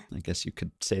more. I guess you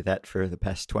could say that for the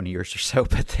past 20 years or so,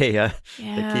 but they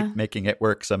keep making it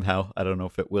work somehow. I don't know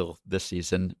if it will this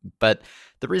season. But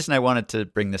the reason I wanted to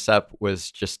bring this up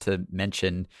was just to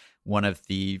mention one of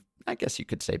the, I guess you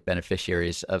could say,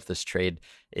 beneficiaries of this trade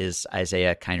is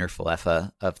Isiah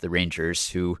Kiner-Falefa of the Rangers,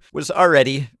 who was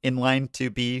already in line to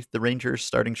be the Rangers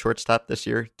starting shortstop this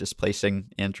year, displacing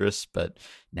Andrus, but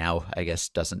now I guess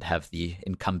doesn't have the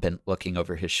incumbent looking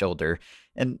over his shoulder.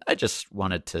 And I just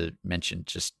wanted to mention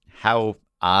just how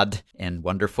odd and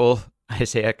wonderful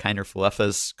Isiah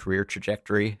Kiner-Falefa's career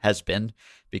trajectory has been,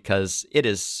 because it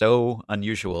is so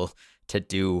unusual to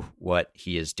do what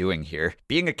he is doing here.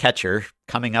 Being a catcher,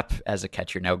 coming up as a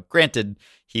catcher. Now, granted,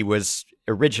 he was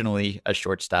originally a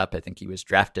shortstop. I think he was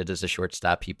drafted as a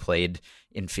shortstop. He played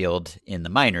infield in the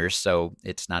minors, so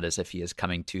it's not as if he is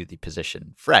coming to the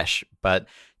position fresh. But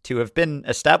to have been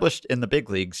established in the big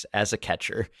leagues as a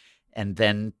catcher and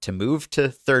then to move to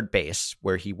third base,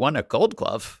 where he won a Gold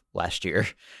Glove last year,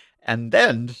 and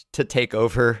then to take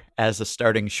over as a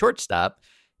starting shortstop.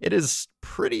 It is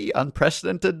pretty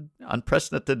unprecedented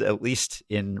at least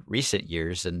in recent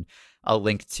years. And I'll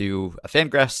link to a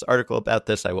Fangraphs article about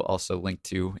this. I will also link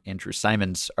to Andrew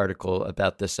Simon's article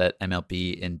about this at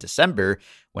MLB in December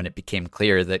when it became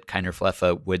clear that Kiner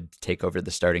Falefa would take over the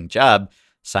starting job.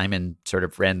 Simon sort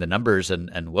of ran the numbers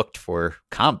and looked for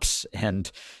comps,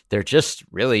 and there just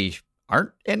really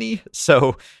aren't any.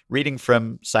 So reading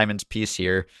from Simon's piece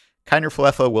here, Kiner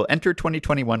Falefa will enter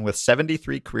 2021 with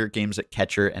 73 career games at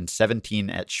catcher and 17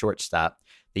 at shortstop.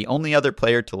 The only other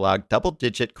player to log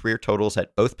double-digit career totals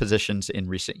at both positions in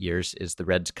recent years is the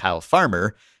Reds' Kyle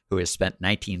Farmer, who has spent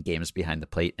 19 games behind the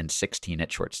plate and 16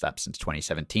 at shortstop since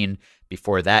 2017.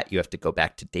 Before that, you have to go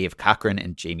back to Dave Cochran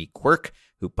and Jamie Quirk,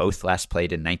 who both last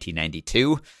played in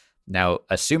 1992. Now,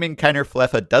 assuming Kiner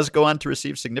Falefa does go on to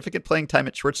receive significant playing time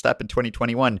at shortstop in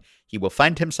 2021, he will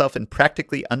find himself in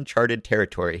practically uncharted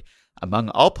territory. Among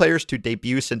all players to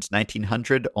debut since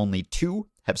 1900, only 2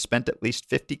 have spent at least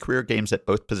 50 career games at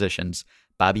both positions: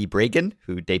 Bobby Bragan,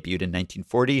 who debuted in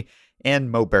 1940, and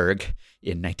Mo Berg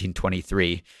in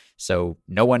 1923. So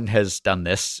no one has done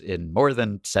this in more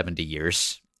than 70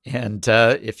 years. And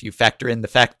if you factor in the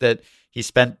fact that he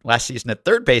spent last season at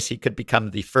third base, he could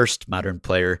become the first modern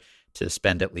player to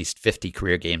spend at least 50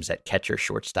 career games at catcher,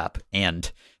 shortstop,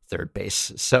 and third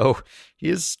base. So he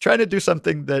is trying to do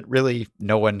something that really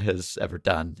no one has ever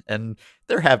done. And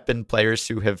there have been players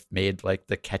who have made like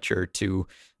the catcher to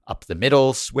up the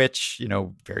middle switch,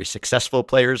 very successful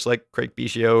players like Craig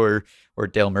Biggio or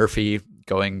Dale Murphy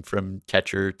going from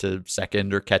catcher to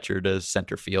second or catcher to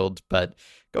center field. But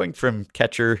going from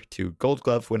catcher to Gold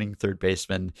Glove winning third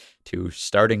baseman to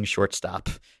starting shortstop,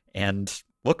 and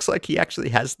looks like he actually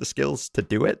has the skills to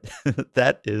do it.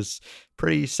 That is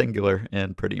pretty singular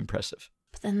and pretty impressive.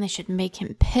 But then they should make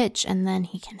him pitch, and then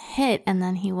he can hit, and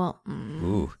then he will...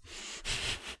 Ooh.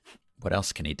 What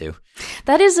else can he do?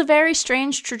 That is a very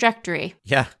strange trajectory.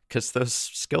 Yeah, because those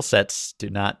skill sets do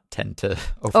not tend to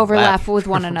overlap with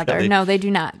one another. Really. No, they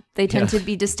do not. They tend to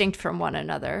be distinct from one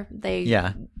another.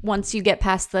 Yeah. Once you get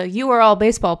past the "you are all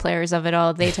baseball players" of it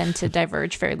all, they tend to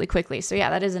diverge fairly quickly. So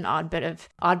yeah, that is an odd bit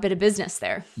of business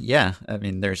there. Yeah, I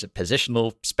mean, there's a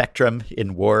positional spectrum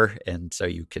in WAR, and so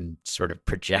you can sort of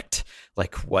project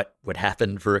like what would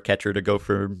happen for a catcher to go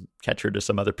from catcher to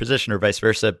some other position or vice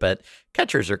versa. But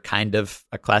catchers are kind of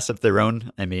a class of their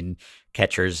own. I mean,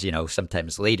 catchers,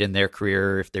 sometimes late in their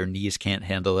career, if their knees can't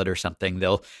handle it or something,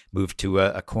 they'll move to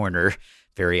a corner.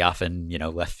 Very often,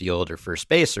 left field or first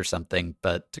base or something.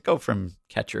 But to go from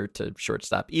catcher to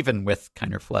shortstop, even with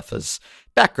Kiner Falefa's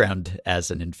background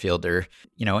as an infielder,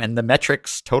 and the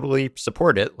metrics totally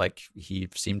support it. Like, he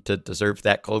seemed to deserve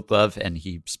that Gold Glove, and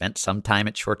he spent some time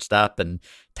at shortstop, and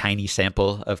tiny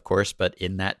sample, of course, but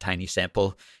in that tiny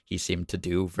sample, he seemed to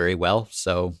do very well.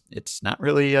 So it's not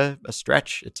really a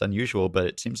stretch. It's unusual, but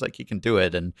it seems like he can do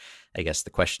it. And I guess the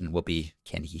question will be,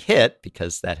 can he hit?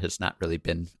 Because that has not really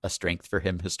been a strength for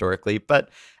him historically. But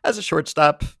as a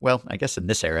shortstop, well, I guess in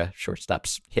this era,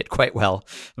 shortstops hit quite well.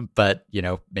 But,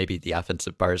 maybe the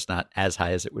offensive bar is not as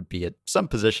high as it would be at some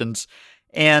positions.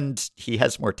 And he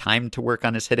has more time to work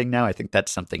on his hitting now. I think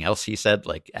that's something else he said.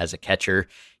 Like, as a catcher,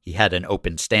 he had an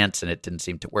open stance and it didn't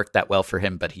seem to work that well for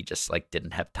him, but he just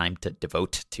didn't have time to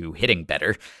devote to hitting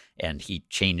better. And he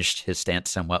changed his stance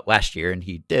somewhat last year, and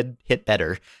he did hit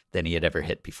better than he had ever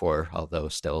hit before, although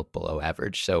still below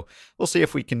average. So we'll see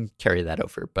if we can carry that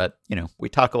over. But, we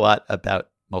talk a lot about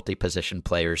multi-position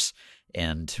players,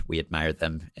 and we admire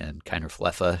them. And Kiner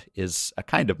Falefa is a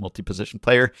kind of multi-position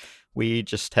player we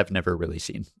just have never really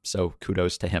seen. So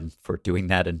kudos to him for doing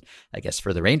that, and I guess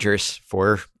for the Rangers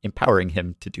for empowering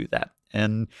him to do that.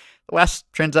 And the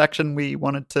last transaction we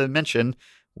wanted to mention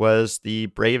was the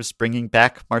Braves bringing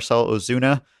back Marcell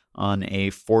Ozuna on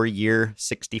a 4-year,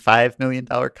 $65 million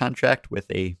contract with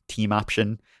a team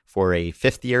option for a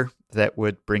 5th year that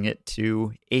would bring it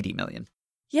to $80 million.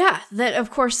 Yeah, that of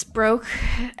course broke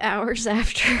hours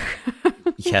after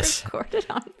we recorded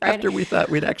on Friday. After we thought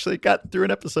we'd actually got through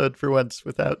an episode for once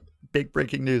without big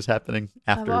breaking news happening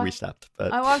after we stopped.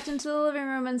 But I walked into the living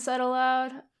room and said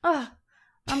aloud,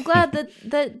 I'm glad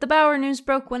that the Bauer news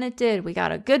broke when it did. We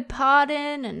got a good pod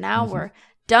in, and now we're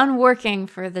done working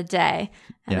for the day.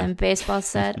 And then baseball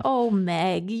said, "Oh,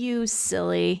 Meg, you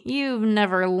silly. You've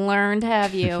never learned,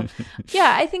 have you?"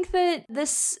 Yeah, I think that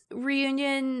this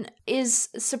reunion is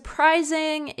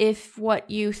surprising if what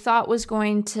you thought was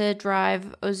going to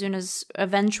drive Ozuna's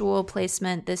eventual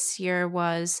placement this year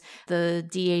was the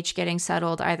DH getting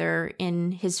settled either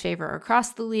in his favor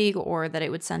across the league or that it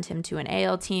would send him to an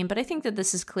AL team. But I think that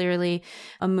this is clearly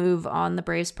a move on the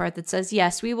Braves' part that says,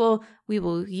 yes, we will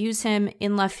use him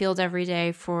in left field every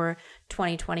day for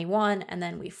 2021, and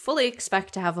then we fully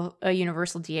expect to have a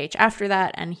universal DH after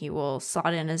that, and he will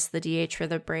slot in as the DH for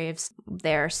the Braves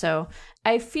there. So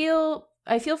I feel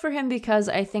for him because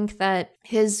I think that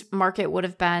his market would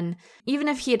have been, even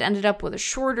if he had ended up with a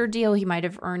shorter deal, he might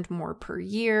have earned more per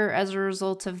year as a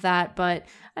result of that. But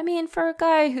I mean, for a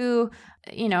guy who,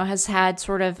 has had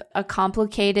sort of a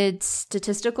complicated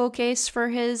statistical case for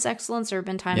his excellence, there have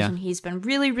been times when he's been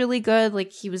really, really good.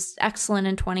 Like he was excellent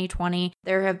in 2020.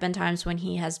 There have been times when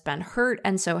he has been hurt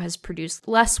and so has produced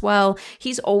less well.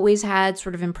 He's always had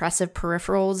sort of impressive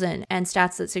peripherals and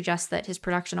stats that suggest that his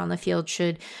production on the field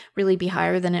should really be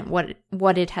higher than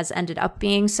what it has ended up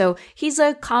being. So he's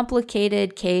a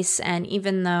complicated case. And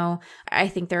even though I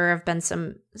think there have been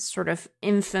some sort of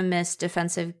infamous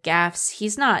defensive gaffes,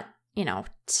 he's not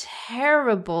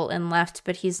terrible in left,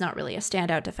 but he's not really a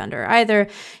standout defender either.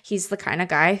 He's the kind of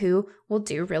guy who will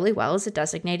do really well as a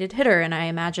designated hitter. And I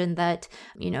imagine that,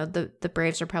 the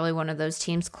Braves are probably one of those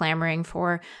teams clamoring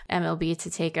for MLB to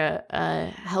take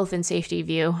a health and safety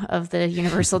view of the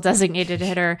universal designated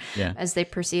hitter as they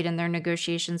proceed in their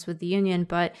negotiations with the union.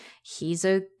 But he's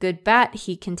a good bat.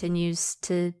 He continues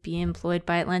to be employed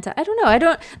by Atlanta. I don't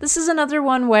know. This is another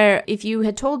one where if you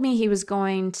had told me he was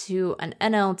going to an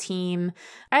NL team,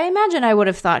 I imagine I would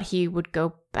have thought he would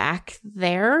go back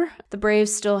there. The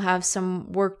Braves still have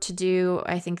some work to do.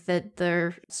 I think that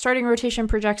their starting rotation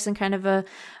projects in kind of a,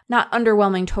 not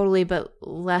underwhelming totally, but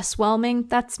less whelming.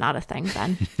 That's not a thing,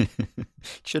 Ben.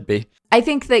 Should be. I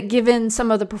think that given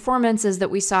some of the performances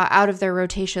that we saw out of their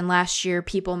rotation last year,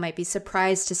 people might be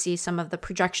surprised to see some of the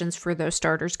projections for those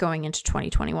starters going into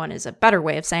 2021 is a better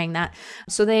way of saying that.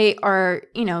 So they are,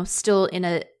 still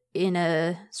in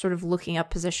a sort of looking up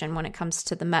position when it comes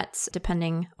to the Mets,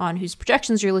 depending on whose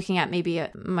projections you're looking at. Maybe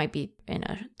it might be in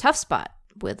a tough spot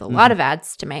with a lot of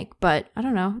ads to make, but I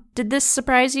don't know. Did this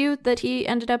surprise you that he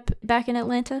ended up back in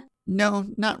Atlanta? No,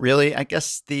 not really. I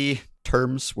guess the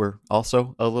terms were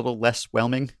also a little less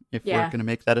whelming, if we're going to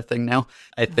make that a thing now.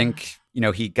 I think,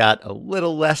 he got a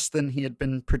little less than he had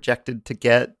been projected to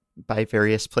get by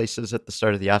various places at the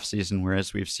start of the offseason,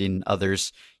 whereas we've seen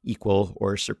others equal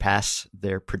or surpass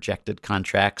their projected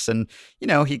contracts. And,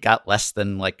 he got less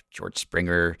than like George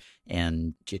Springer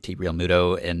and JT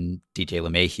Realmuto and DJ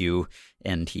LeMahieu,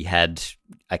 and he had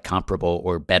a comparable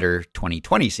or better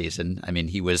 2020 season. I mean,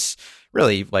 he was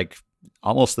really like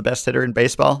almost the best hitter in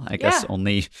baseball. I guess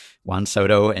only Juan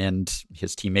Soto and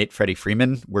his teammate Freddie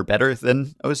Freeman were better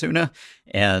than Ozuna.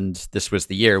 And this was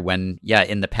the year when,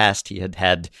 in the past he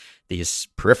had these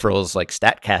peripherals like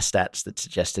StatCast stats that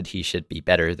suggested he should be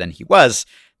better than he was.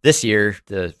 This year,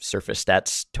 the surface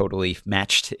stats totally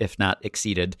matched, if not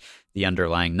exceeded, the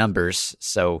underlying numbers.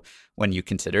 So when you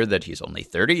consider that he's only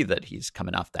 30, that he's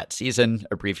coming off that season,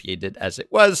 abbreviated as it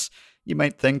was, you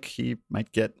might think he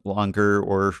might get longer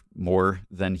or more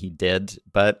than he did.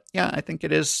 But I think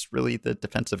it is really the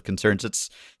defensive concerns.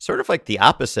 It's sort of like the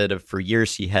opposite of, for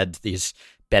years, he had these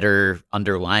better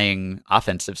underlying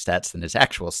offensive stats than his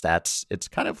actual stats. It's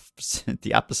kind of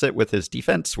the opposite with his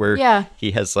defense, where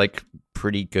he has like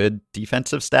pretty good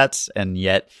defensive stats and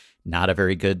yet not a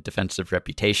very good defensive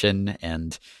reputation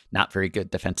and not very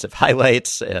good defensive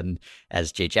highlights. And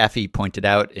as Jay Jaffe pointed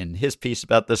out in his piece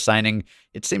about this signing,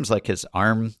 it seems like his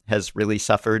arm has really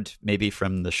suffered, maybe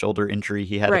from the shoulder injury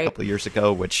he had a couple of years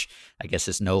ago, which I guess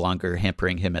is no longer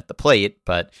hampering him at the plate,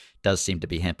 but does seem to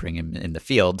be hampering him in the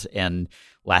field. And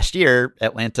last year,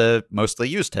 Atlanta mostly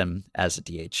used him as a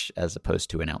DH as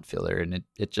opposed to an outfielder. And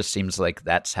it just seems like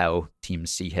that's how teams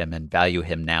see him and value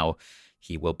him now.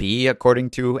 He will be,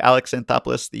 according to Alex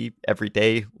Anthopoulos, the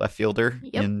everyday left fielder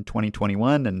in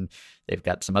 2021. And they've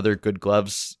got some other good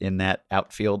gloves in that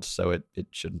outfield, so it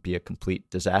shouldn't be a complete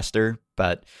disaster.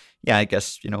 But I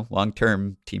guess, long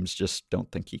term, teams just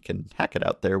don't think he can hack it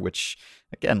out there, which,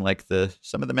 again, like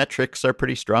some of the metrics are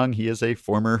pretty strong. He is a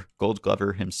former Gold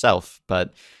Glover himself,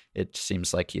 but it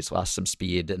seems like he's lost some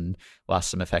speed and lost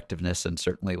some effectiveness and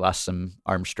certainly lost some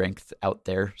arm strength out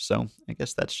there. So I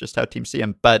guess that's just how teams see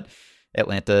him. But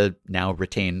Atlanta now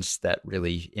retains that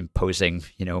really imposing,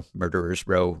 Murderers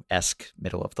Row-esque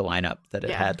middle of the lineup that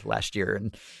it had last year.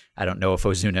 And I don't know if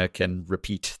Ozuna can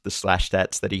repeat the slash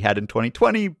stats that he had in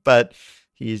 2020, but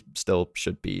he still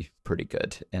should be pretty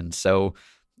good. And so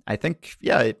I think,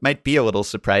 it might be a little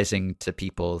surprising to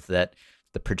people that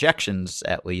the projections,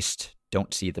 at least,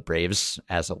 don't see the Braves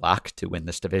as a lock to win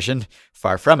this division.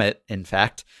 Far from it. In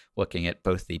fact, looking at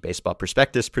both the Baseball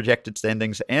Prospectus projected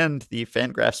standings and the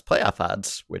Fangraphs playoff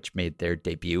odds, which made their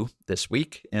debut this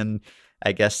week. And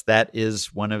I guess that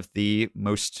is one of the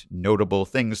most notable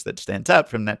things that stands out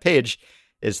from that page,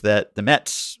 is that the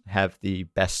Mets have the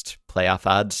best playoff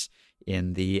odds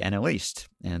in the NL East,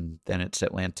 and then it's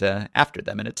Atlanta after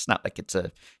them. And it's not like it's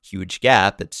a huge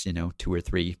gap. It's, 2 or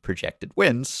 3 projected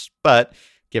wins. But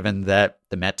given that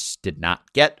the Mets did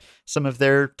not get some of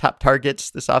their top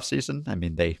targets this offseason, I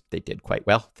mean, they did quite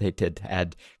well. They did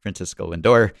add Francisco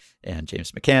Lindor and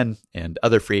James McCann and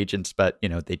other free agents, but,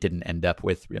 they didn't end up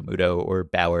with Realmuto or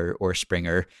Bauer or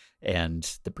Springer. And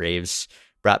the Braves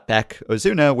brought back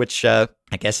Ozuna, which I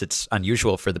guess it's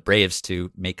unusual for the Braves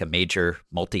to make a major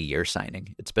multi-year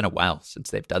signing. It's been a while since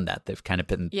they've done that. They've kind of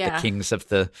been the kings of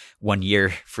the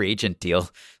 1-year free agent deal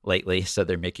lately, so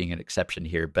they're making an exception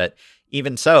here. But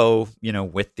even so,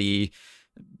 with the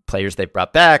players they've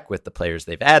brought back, with the players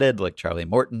they've added, like Charlie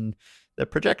Morton, the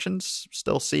projections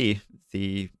still see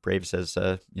the Braves as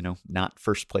a, not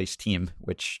first place team,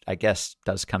 which I guess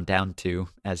does come down to,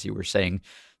 as you were saying,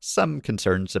 some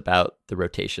concerns about the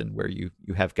rotation, where you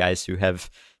have guys who have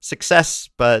success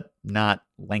but not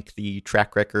lengthy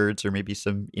track records, or maybe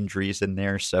some injuries in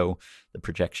there. So the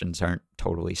projections aren't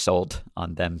totally sold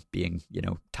on them being,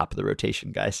 top of the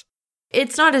rotation guys.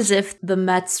 It's not as if the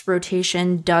Mets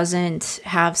rotation doesn't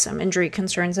have some injury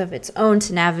concerns of its own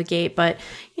to navigate, but,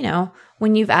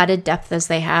 when you've added depth as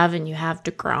they have, and you have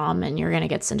DeGrom, and you're going to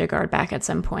get Syndergaard back at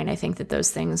some point, I think that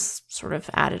those things sort of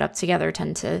added up together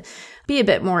tend to be a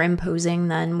bit more imposing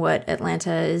than what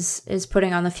Atlanta is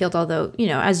putting on the field. Although,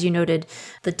 as you noted,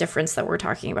 the difference that we're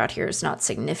talking about here is not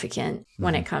significant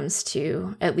when it comes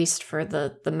to, at least for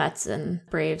the Mets and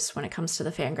Braves, when it comes to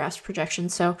the Fangraphs projection.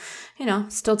 So,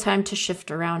 still time to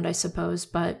shift around, I suppose,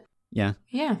 but Yeah.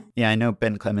 I know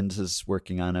Ben Clemens is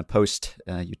working on a post.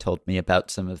 You told me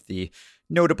about some of the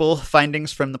notable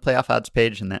findings from the playoff odds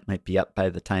page, and that might be up by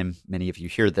the time many of you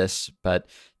hear this. But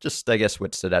just, I guess,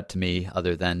 what stood out to me,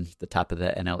 other than the top of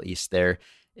the NL East there,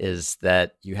 is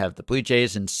that you have the Blue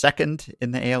Jays in second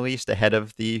in the AL East, ahead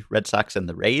of the Red Sox and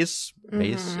the Rays.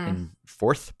 Rays in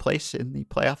 4th place in the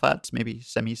playoff odds, maybe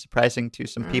semi-surprising to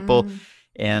some people.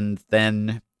 And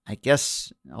then I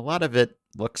guess a lot of it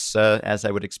looks as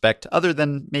I would expect, other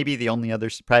than maybe the only other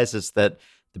surprise is that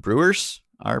the Brewers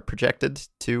are projected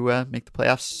to make the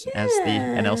playoffs as the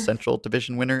NL Central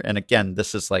division winner. And again,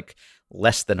 this is like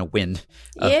less than a win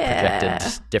of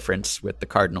projected difference with the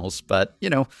Cardinals. But,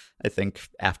 I think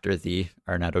after the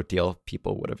Arenado deal,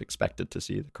 people would have expected to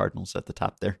see the Cardinals at the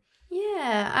top there.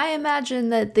 Yeah, I imagine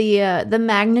that the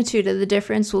magnitude of the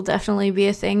difference will definitely be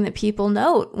a thing that people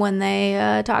note when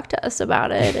they talk to us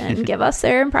about it and give us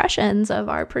their impressions of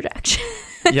our projection.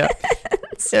 Yeah.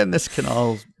 And this can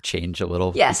all change a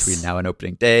little between now and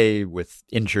opening day, with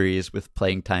injuries, with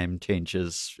playing time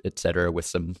changes, etc., with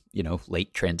some,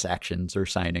 late transactions or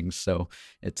signings. So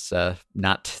it's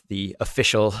not the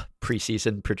official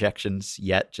preseason projections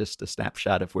yet, just a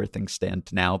snapshot of where things stand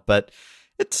now. But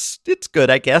it's good,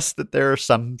 I guess, that there are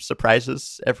some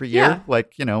surprises every year. Yeah.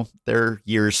 Like, there are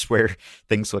years where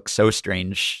things look so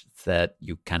strange that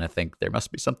you kind of think there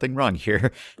must be something wrong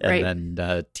here. And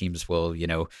then teams will,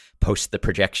 post the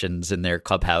projections in their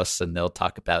clubhouse, and they'll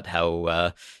talk about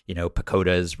how,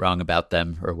 Pacoda is wrong about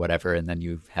them or whatever. And then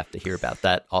you have to hear about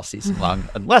that all season long,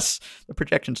 unless the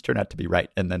projections turn out to be right.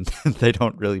 And then they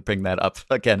don't really bring that up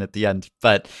again at the end.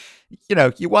 But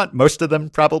you want most of them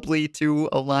probably to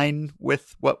align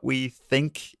with what we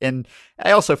think. And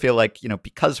I also feel like,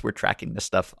 because we're tracking this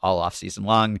stuff all off season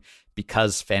long,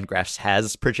 because Fangraphs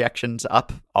has projections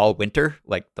up all winter,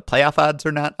 like the playoff odds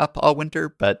are not up all winter,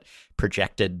 but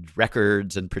projected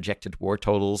records and projected WAR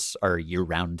totals are a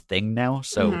year-round thing now.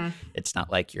 So it's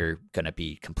not like you're going to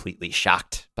be completely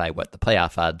shocked by what the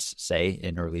playoff odds say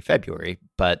in early February.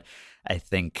 But I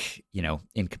think,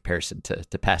 in comparison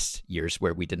to past years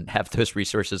where we didn't have those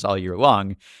resources all year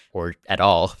long, or at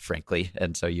all, frankly,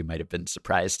 and so you might have been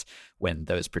surprised when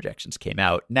those projections came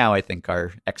out. Now I think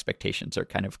our expectations are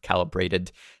kind of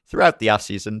calibrated throughout the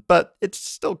offseason, but it's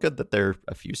still good that there are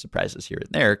a few surprises here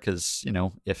and there, because,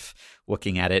 if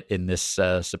looking at it in this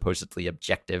supposedly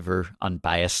objective or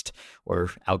unbiased or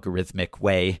algorithmic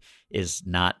way is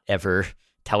not ever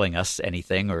telling us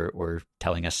anything or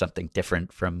telling us something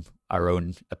different from our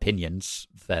own opinions,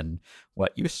 then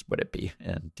what use would it be?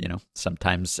 And,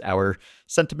 sometimes our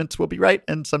sentiments will be right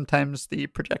and sometimes the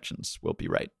projections will be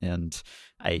right. And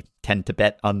I tend to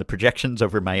bet on the projections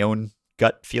over my own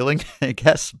gut feeling, I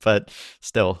guess, but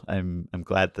still, I'm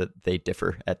glad that they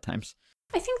differ at times.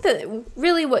 I think that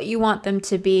really what you want them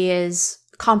to be is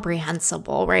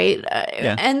comprehensible, right?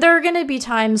 Yeah. And there are going to be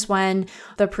times when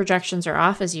the projections are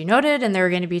off, as you noted, and there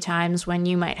are going to be times when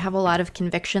you might have a lot of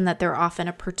conviction that they're off in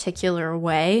a particular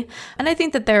way. And I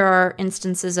think that there are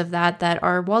instances of that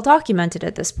are well documented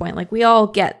at this point. Like, we all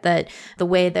get that the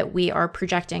way that we are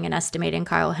projecting and estimating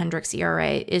Kyle Hendricks'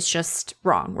 ERA is just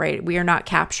wrong, right? We are not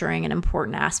capturing an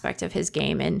important aspect of his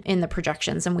game in the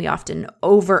projections, and we often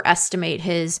overestimate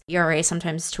his ERA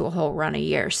sometimes to a whole run a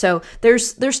year. So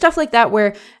there's stuff like that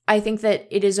where I think that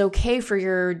it is okay for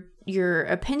your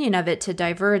opinion of it to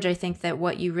diverge. I think that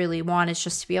what you really want is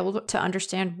just to be able to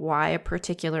understand why a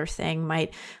particular thing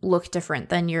might look different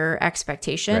than your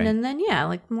expectation. Right. And then,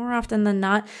 more often than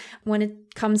not, when it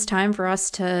comes time for us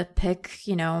to pick,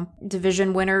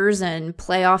 division winners and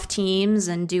playoff teams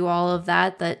and do all of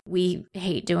that we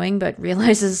hate doing, but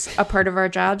realize is a part of our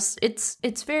jobs,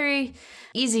 it's very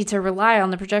easy to rely on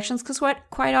the projections because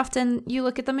quite often you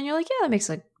look at them and you're like, yeah,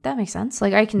 that makes sense.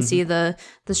 Like, I can see the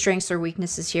strengths or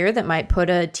weaknesses here that might put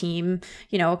a team,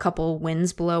 a couple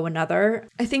wins below another.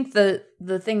 I think the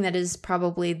thing that is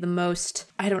probably the most,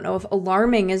 I don't know if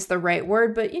alarming is the right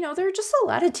word, but, there are just a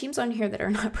lot of teams on here that are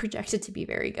not projected to be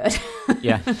very good.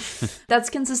 Yeah. That's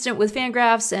consistent with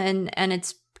Fangraphs and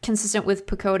it's consistent with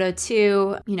PECOTA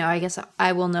too. I guess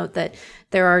I will note that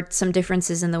there are some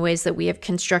differences in the ways that we have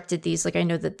constructed these. Like, I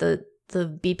know that the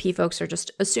BP folks are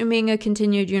just assuming a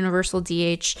continued universal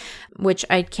DH, which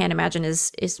I can't imagine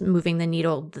is moving the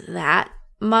needle that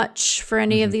much for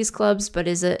any of these clubs, but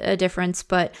is a difference.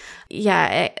 But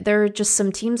yeah, there are just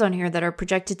some teams on here that are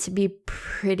projected to be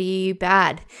pretty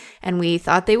bad, and we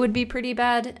thought they would be pretty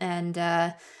bad. And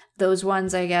those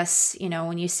ones, I guess,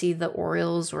 when you see the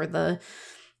Orioles or the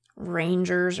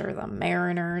Rangers or the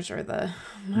Mariners or the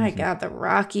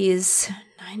Rockies,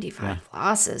 95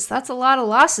 losses. That's a lot of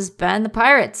losses, Ben. The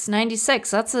Pirates, 96.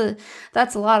 That's a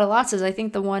lot of losses. I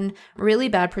think the one really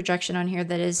bad projection on here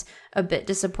that is a bit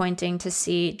disappointing to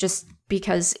see, just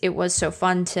because it was so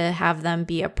fun to have them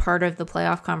be a part of the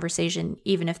playoff conversation,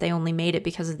 even if they only made it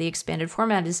because of the expanded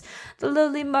format, is the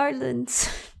lowly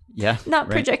Marlins. Yeah. Not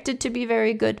projected to be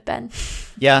very good, Ben.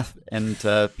 Yeah, and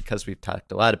because we've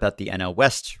talked a lot about the NL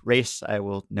West race, I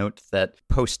will note that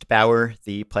post-Bauer,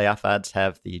 the playoff odds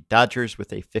have the Dodgers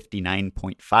with a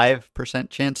 59.5%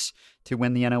 chance to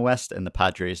win the NL West and the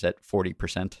Padres at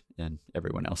 40%, and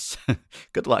everyone else.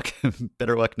 Good luck.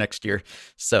 Better luck next year.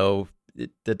 So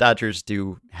the Dodgers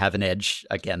do have an edge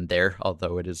again there,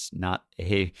 although it is not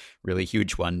a really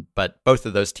huge one. But both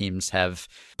of those teams have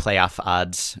playoff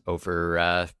odds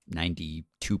over 92%,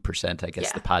 I guess.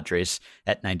 Yeah. The Padres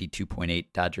at 92.8,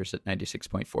 Dodgers at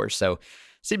 96.4. So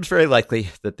seems very likely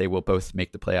that they will both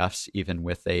make the playoffs, even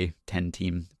with a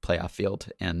 10-team playoff field.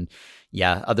 And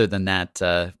yeah, other than that,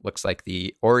 looks like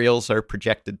the Orioles are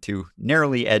projected to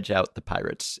narrowly edge out the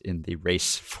Pirates in the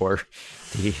race for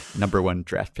the number one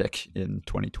draft pick in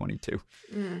 2022.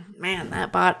 Man,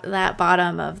 that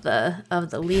bottom of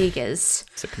the league is...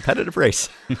 It's a competitive race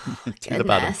to the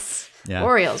bottom. Yeah.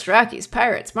 Orioles, Rockies,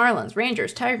 Pirates, Marlins,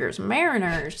 Rangers, Tigers,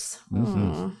 Mariners.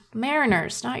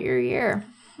 Mariners, not your year.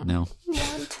 No.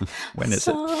 When is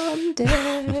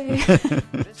someday. it?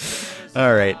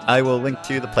 All right. I will link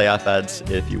to the playoff odds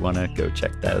if you want to go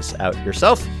check those out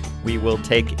yourself. We will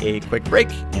take a quick break,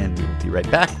 and we will be right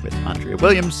back with Andrea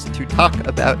Williams to talk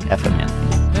about FMN.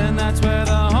 And that's where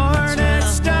the hornet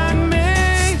stung me.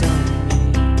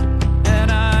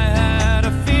 And I had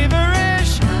a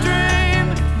feverish dream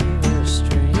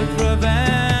with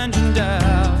revenge and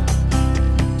doubt.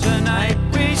 Tonight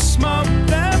we smoked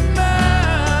them.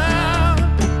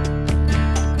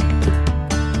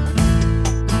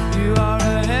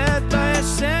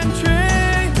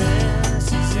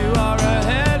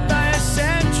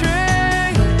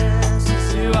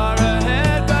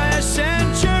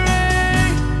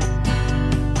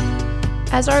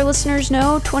 As our listeners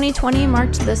know, 2020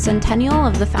 marked the centennial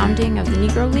of the founding of the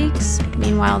Negro Leagues.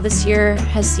 Meanwhile, this year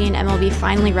has seen MLB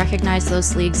finally recognize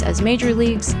those leagues as major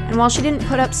leagues. And while she didn't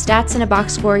put up stats in a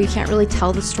box score, you can't really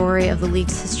tell the story of the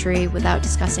league's history without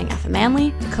discussing Effa Manley,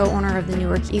 the co-owner of the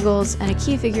Newark Eagles and a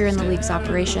key figure in the league's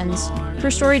operations. Her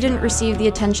story didn't receive the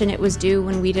attention it was due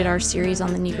when we did our series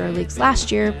on the Negro Leagues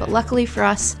last year, but luckily for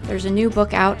us, there's a new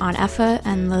book out on Effa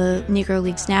and the Negro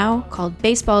Leagues now called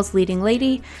Baseball's Leading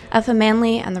Lady. Effa Manley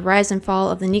family and the rise and fall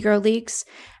of the Negro Leagues.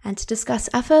 And to discuss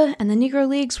Effa and the Negro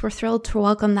Leagues, we're thrilled to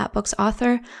welcome that book's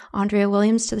author, Andrea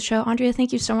Williams, to the show. Andrea,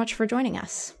 thank you so much for joining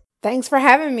us. Thanks for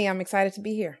having me. I'm excited to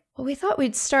be here. Well, we thought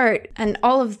we'd start, and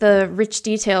all of the rich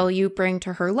detail you bring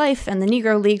to her life and the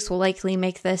Negro Leagues will likely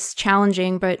make this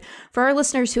challenging, but for our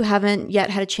listeners who haven't yet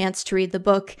had a chance to read the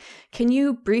book, can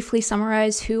you briefly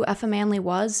summarize who Effa Manley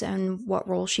was and what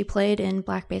role she played in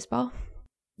Black baseball?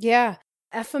 Yeah.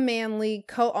 Effa Manley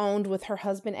co-owned with her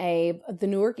husband Abe the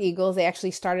Newark Eagles. They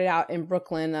actually started out in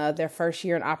Brooklyn their first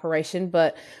year in operation,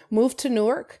 but moved to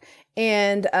Newark.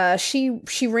 And she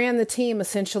ran the team.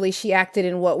 Essentially, she acted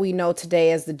in what we know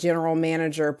today as the general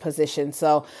manager position.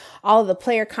 So all of the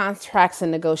player contracts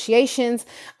and negotiations.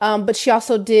 But she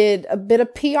also did a bit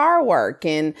of PR work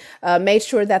and made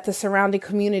sure that the surrounding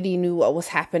community knew what was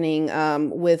happening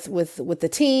with the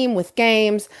team, with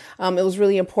games. It was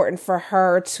really important for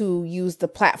her to use the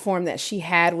platform that she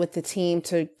had with the team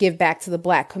to give back to the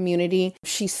Black community.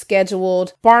 She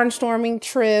scheduled barnstorming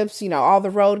trips, all the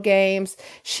road games.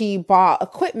 She bought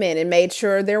equipment and made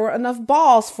sure there were enough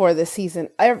balls for the season.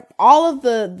 All of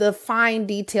the fine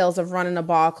details of running a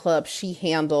ball club she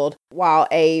handled, while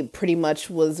Abe pretty much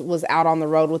was out on the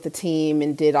road with the team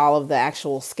and did all of the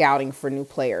actual scouting for new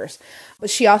players. But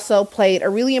she also played a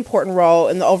really important role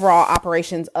in the overall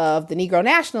operations of the Negro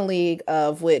National League,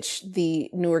 of which the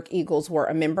Newark Eagles were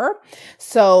a member.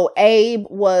 So Abe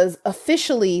was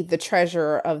officially the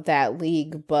treasurer of that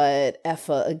league, but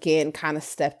Effa again kind of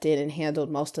stepped in and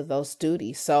handled most of those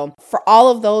duties. So for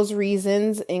all of those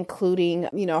reasons, including,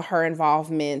 her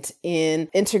involvement in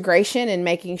integration and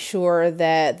making sure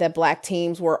that Black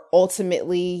teams were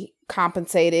eventually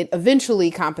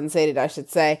compensated, I should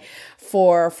say,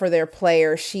 for their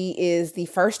players. She is the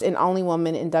first and only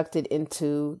woman inducted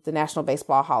into the National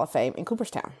Baseball Hall of Fame in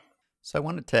Cooperstown. So I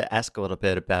wanted to ask a little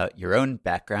bit about your own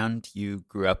background. You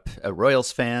grew up a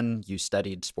Royals fan. You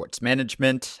studied sports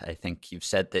management. I think you've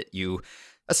said that you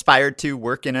aspired to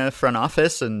work in a front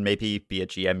office and maybe be a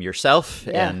GM yourself.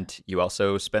 Yeah. And you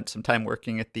also spent some time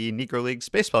working at the Negro Leagues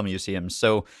Baseball Museum.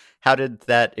 So how did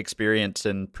that experience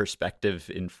and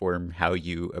perspective inform how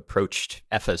you approached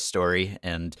Effa's story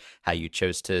and how you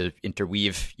chose to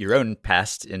interweave your own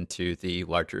past into the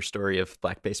larger story of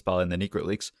Black baseball in the Negro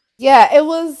Leagues? Yeah, it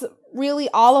was really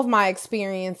all of my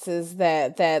experiences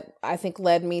that I think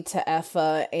led me to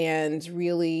Effa and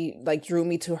really drew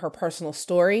me to her personal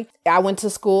story. I went to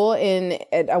school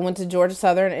I went to Georgia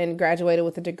Southern and graduated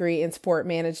with a degree in sport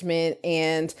management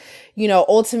and,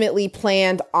 ultimately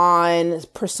planned on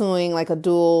pursuing a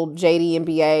dual JD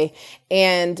MBA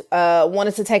and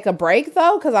wanted to take a break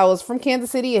though, because I was from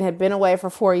Kansas City and had been away for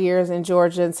 4 years in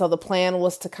Georgia. And so the plan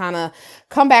was to kind of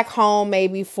come back home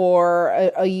maybe for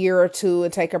a year or two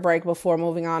and take a break before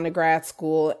moving on to grad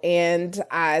school. And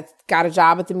I got a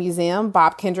job at the museum.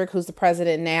 Bob Kendrick, who's the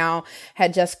president now,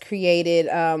 had just created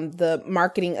the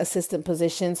marketing assistant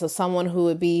position. So someone who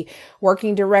would be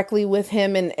working directly with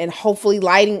him and hopefully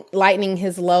lightening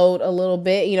his load a little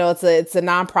bit. It's a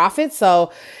nonprofit.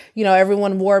 So,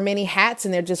 everyone wore many hats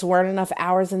and there just weren't enough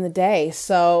hours in the day.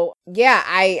 So yeah,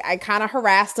 I kind of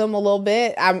harassed him a little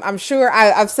bit. I'm sure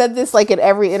I've said this in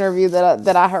every interview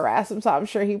that I harass him. So I'm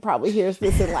sure he probably hears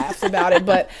this and laughs about it,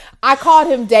 but I called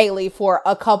him daily for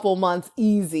a couple months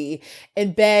easy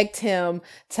and begged him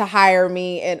to hire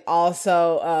me. And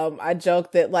also, I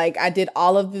joked that I did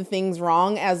all of the things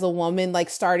wrong as a woman,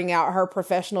 starting out her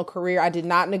professional career. I did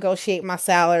not negotiate my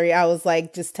salary. I was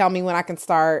just tell me when I can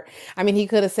start. I mean, he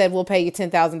could have said, we'll pay you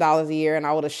 $10,000 a year and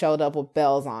I would have showed up with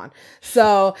bells on.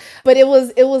 So, but it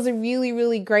was a really,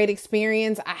 really great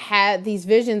experience. I had these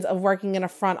visions of working in a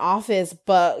front office,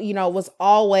 but, was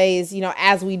always,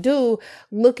 as we do,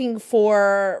 looking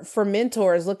for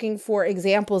mentors, looking for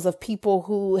examples of people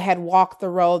who had walked the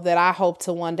road that I hope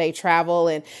to one day travel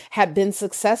and had been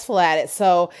successful at it.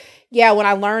 So yeah, when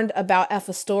I learned about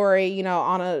Effa's story,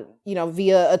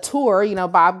 via a tour,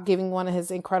 Bob giving one of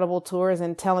his incredible tours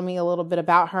and telling me a little bit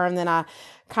about her. And then I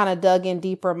kind of dug in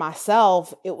deeper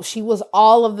myself. She was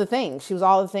all of the things. She was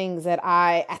all the things that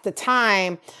I, at the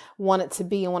time, wanted to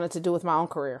be and wanted to do with my own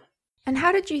career. And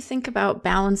how did you think about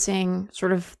balancing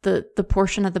sort of the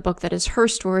portion of the book that is her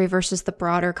story versus the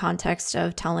broader context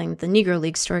of telling the Negro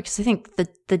League story? Because I think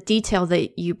the detail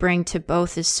that you bring to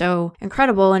both is so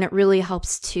incredible, and it really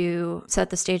helps to set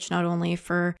the stage not only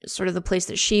for sort of the place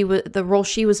that the role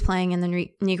she was playing in the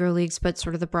Negro Leagues, but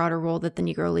sort of the broader role that the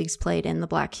Negro Leagues played in the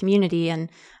Black community. And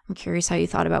I'm curious how you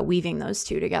thought about weaving those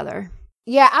two together.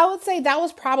 Yeah, I would say that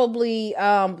was probably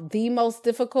the most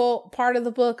difficult part of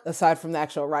the book, aside from the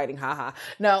actual writing. Haha.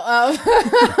 No,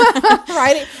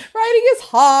 writing is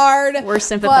hard. We're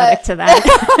sympathetic to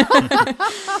that.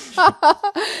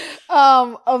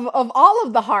 Of all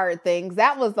of the hard things,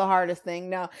 that was the hardest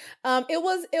thing. No, it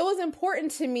was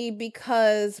important to me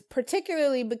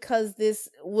particularly because this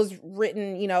was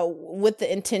written, with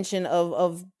the intention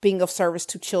of being of service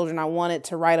to children. I wanted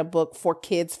to write a book for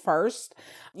kids first.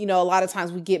 A lot of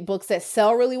times we get books that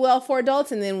sell really well for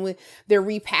adults and then they're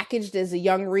repackaged as a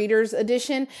young reader's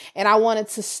edition. And I wanted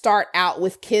to start out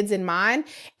with kids in mind.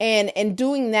 And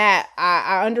doing that,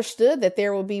 I understood that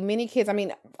there will be many kids,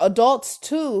 adults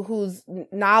too, whose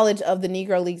knowledge of the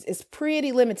Negro Leagues is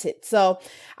pretty limited. So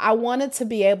I wanted to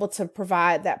be able to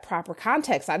provide that proper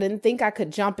context. I didn't think I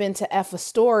could jump into Effa's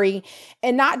story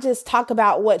and not just talk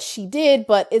about what she did,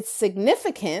 but its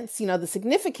significance, the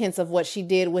significance of what she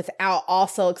did without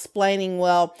also explaining,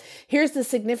 well, here's the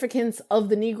significance of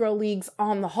the Negro Leagues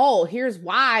on the whole. Here's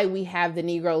why we have the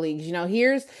Negro Leagues.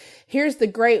 Here's the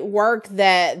great work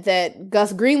that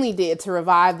Gus Greenlee did to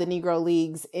revive the Negro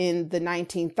Leagues in the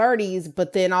 1930s.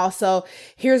 But then also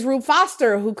here's Rube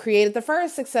Foster, who created the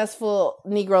first successful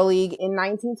Negro League in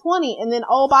 1920. And then,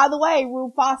 oh, by the way,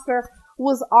 Rube Foster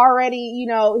was already,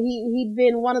 he'd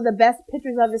been one of the best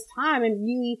pitchers of his time and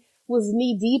really was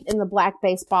knee deep in the Black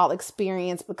baseball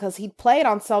experience because he'd played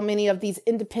on so many of these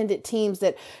independent teams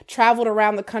that traveled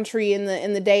around the country in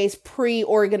the days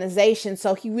pre-organization.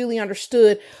 So he really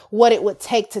understood what it would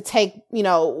take to take,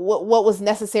 what was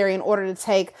necessary in order to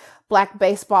take Black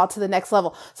baseball to the next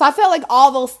level. So I felt like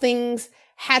all those things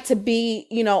had to be,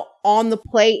 on the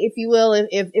plate, if you will,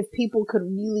 if people could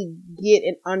really get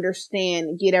and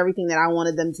understand, get everything that I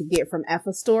wanted them to get from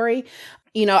Effa's story.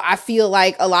 I feel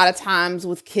like a lot of times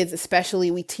with kids, especially,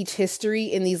 we teach history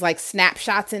in these like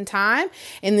snapshots in time,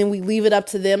 and then we leave it up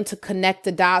to them to connect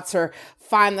the dots or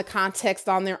find the context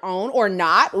on their own or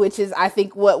not, which is, I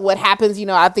think, what happens.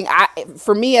 I think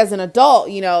for me as an adult,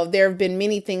 there have been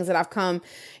many things that I've come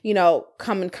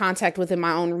in contact with in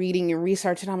my own reading and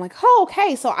research. And I'm like, oh,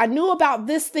 okay, so I knew about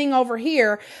this thing over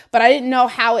here, but I didn't know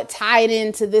how it tied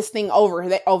into this thing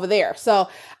over there. So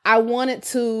I wanted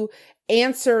to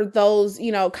answer those,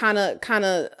 kind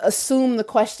of assume the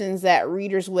questions that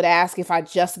readers would ask if I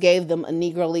just gave them a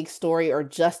Negro League story or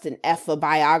just an Effa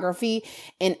biography,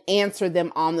 and answer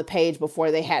them on the page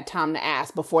before they had time to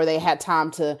ask, before they had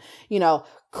time to,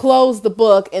 close the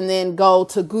book and then go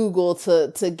to Google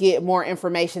to get more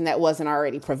information that wasn't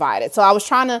already provided. So I was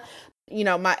trying to,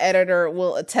 my editor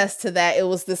will attest to that. It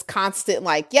was this constant,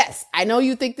 like, yes, I know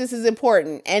you think this is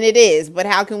important, and it is, but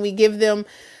how can we give them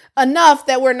enough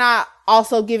that we're not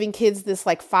also giving kids this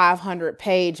like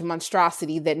 500-page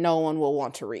monstrosity that no one will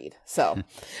want to read. So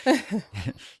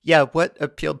yeah, what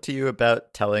appealed to you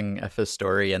about telling Effa's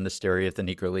story and the story of the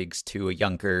Negro Leagues to a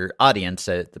younger audience?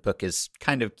 The book is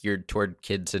kind of geared toward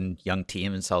kids and young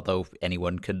teams, although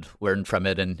anyone could learn from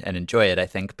it and enjoy it, I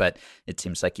think, but it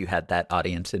seems like you had that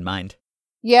audience in mind.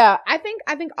 Yeah, I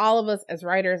think all of us as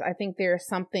writers, I think there's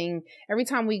something every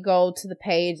time we go to the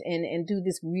page and do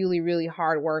this really, really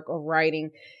hard work of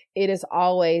writing, it is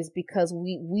always because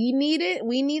we need it.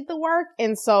 We need the work.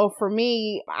 And so for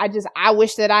me, I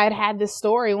wish that I had this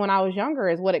story when I was younger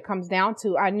is what it comes down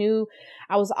to. I knew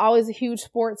I was always a huge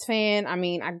sports fan.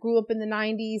 I grew up in the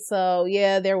 90s. So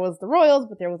yeah, there was the Royals,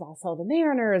 but there was also the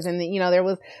Mariners, and there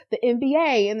was the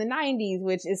NBA in the 90s,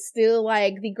 which is still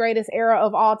like the greatest era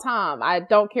of all time. I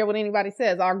don't care what anybody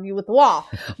says, argue with the wall.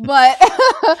 But,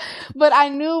 but I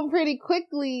knew pretty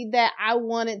quickly that I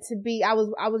wanted to be, I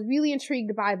was really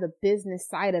intrigued by the business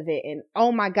side of it. And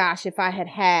oh my gosh, if I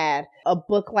had a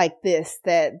book like this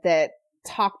that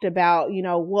talked about,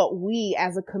 what we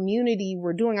as a community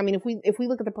were doing. If we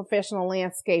look at the professional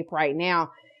landscape right now,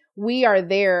 we are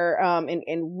there,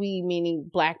 and we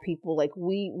meaning Black people, like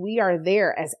we are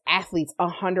there as athletes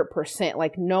 100%.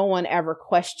 Like no one ever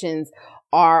questions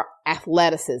our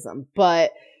athleticism,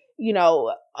 but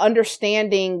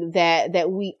understanding that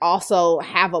we also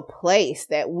have a place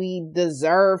that we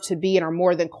deserve to be and are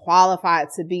more than qualified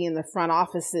to be in the front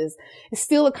offices is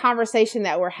still a conversation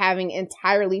that we're having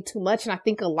entirely too much. And I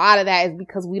think a lot of that is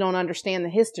because we don't understand the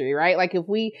history, right? Like if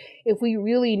we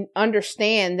really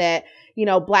understand that,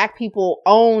 Black people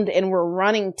owned and were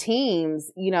running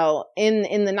teams, in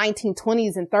the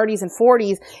 1920s and 30s and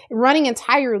 40s, running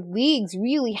entire leagues,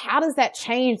 really, how does that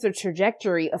change the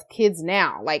trajectory of kids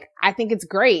now? Like, I think it's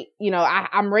great.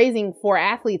 I'm raising 4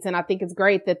 athletes, and I think it's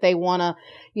great that they want to,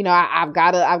 I've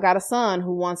got a son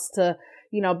who wants to,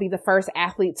 be the first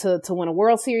athlete to win a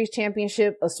World Series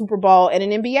championship, a Super Bowl, and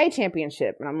an NBA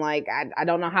championship. And I'm like, I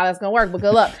don't know how that's going to work, but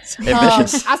good luck.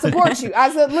 I support you. I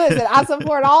said, listen, I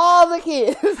support all the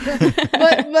kids.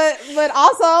 but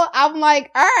also I'm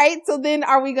like, all right, so then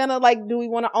are we going to do we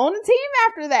want to own a team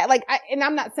after that? And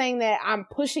I'm not saying that I'm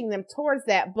pushing them towards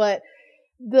that, but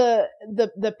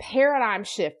the paradigm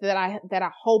shift that I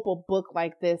hope a book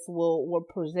like this will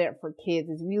present for kids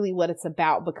is really what it's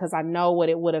about, because I know what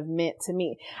it would have meant to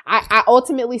me. I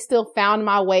ultimately still found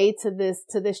my way to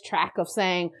this track of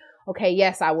saying, okay,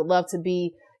 yes, I would love to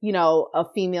be, a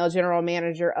female general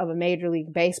manager of a Major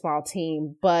League Baseball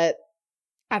team, but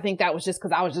I think that was just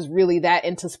because I was just really that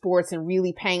into sports and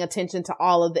really paying attention to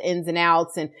all of the ins and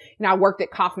outs. And, I worked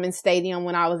at Kauffman Stadium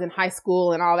when I was in high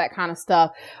school and all that kind of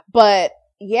stuff. But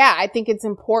yeah, I think it's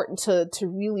important to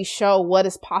really show what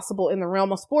is possible in the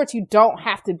realm of sports. You don't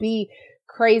have to be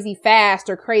crazy fast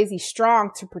or crazy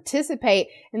strong to participate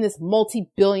in this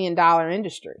multi-billion-dollar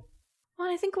industry.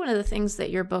 Well, I think one of the things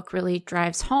that your book really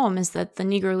drives home is that the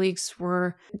Negro Leagues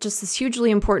were just this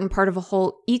hugely important part of a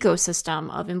whole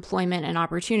ecosystem of employment and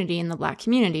opportunity in the Black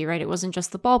community, right? It wasn't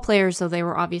just the ball players, though they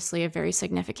were obviously a very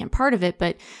significant part of it,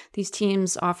 but these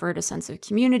teams offered a sense of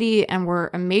community and were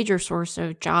a major source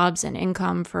of jobs and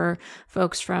income for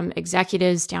folks from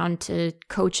executives down to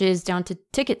coaches, down to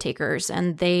ticket takers.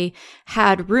 And they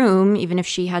had room, even if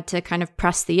she had to kind of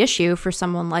press the issue, for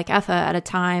someone like Effa at a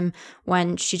time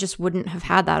when she just wouldn't have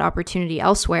had that opportunity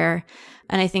elsewhere.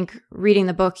 And I think reading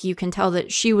the book, you can tell that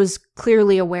she was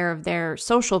clearly aware of their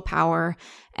social power.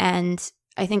 And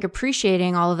I think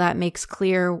appreciating all of that makes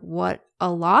clear what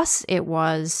a loss it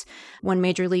was when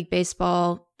Major League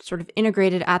Baseball sort of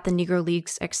integrated at the Negro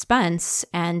League's expense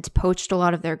and poached a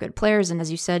lot of their good players. And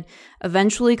as you said,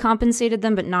 eventually compensated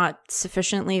them, but not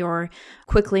sufficiently or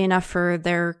quickly enough for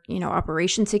their,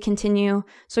 operation to continue.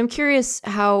 So I'm curious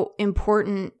how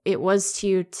important it was to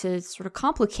you to sort of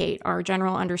complicate our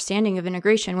general understanding of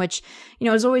integration, which,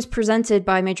 is always presented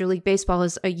by Major League Baseball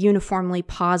as a uniformly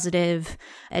positive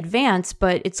advance,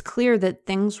 but it's clear that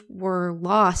things were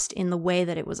lost in the way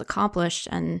that it was accomplished.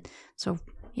 And so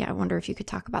yeah, I wonder if you could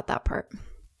talk about that part.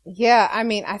 Yeah,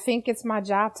 I think it's my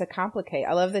job to complicate.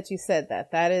 I love that you said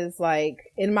that. That is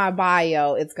in my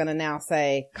bio, it's going to now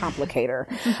say complicator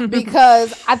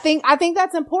because I think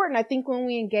that's important. I think when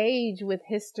we engage with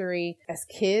history as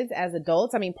kids, as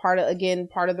adults, part of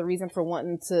the reason for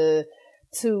wanting to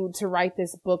write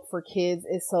this book for kids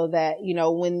is so that,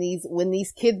 when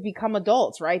these kids become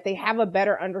adults, right, they have a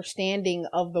better understanding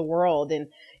of the world and,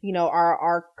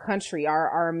 our country,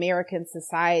 our American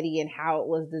society and how it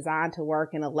was designed to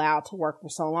work and allowed to work for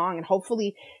so long. And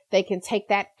hopefully they can take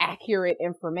that accurate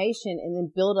information and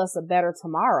then build us a better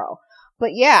tomorrow.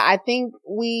 But yeah, I think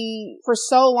for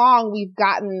so long, we've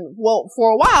gotten, for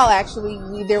a while, actually,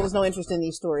 there was no interest in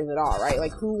these stories at all,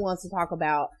 right? Who wants to talk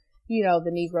about,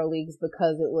 the Negro Leagues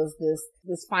because it was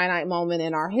this finite moment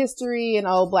in our history and,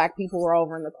 Black people were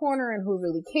over in the corner and who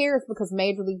really cares, because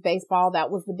Major League Baseball,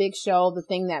 that was the big show, the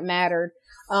thing that mattered.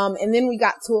 And then we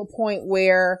got to a point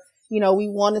where, we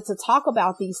wanted to talk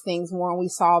about these things more and we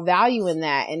saw value in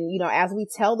that. And, as we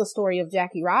tell the story of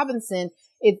Jackie Robinson,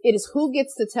 it is who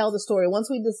gets to tell the story. Once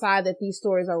we decide that these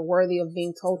stories are worthy of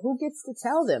being told, who gets to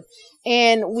tell them?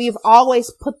 And we've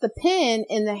always put the pen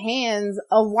in the hands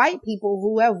of white people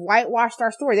who have whitewashed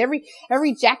our stories.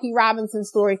 Every Jackie Robinson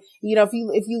story, if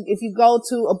you go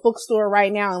to a bookstore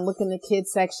right now and look in the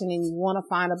kids section and you want to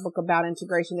find a book about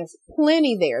integration, there's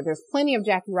plenty there. There's plenty of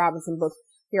Jackie Robinson books.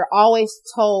 They're always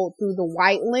told through the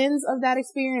white lens of that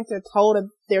experience. They're told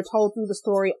through the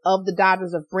story of the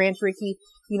Dodgers, of Branch Rickey,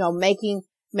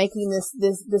 making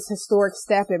this historic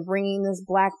step and bringing this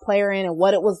Black player in and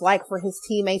what it was like for his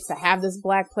teammates to have this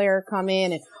Black player come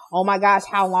in. And oh my gosh,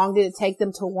 how long did it take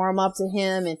them to warm up to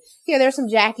him? And yeah, there's some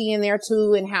Jackie in there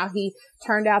too, and how he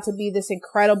turned out to be this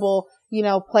incredible,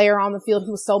 player on the field.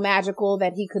 He was so magical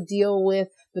that he could deal with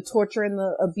the torture and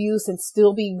the abuse and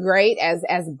still be great as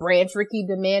Branch Rickey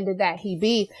demanded that he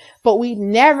be. But we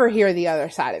never hear the other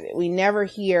side of it. We never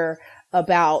hear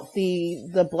about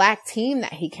the Black team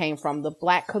that he came from, the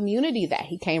Black community that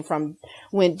he came from.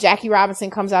 When Jackie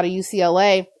Robinson comes out of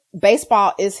UCLA,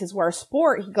 baseball is his worst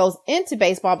sport. He goes into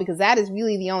baseball because that is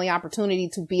really the only opportunity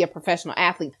to be a professional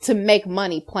athlete, to make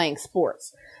money playing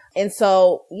sports. And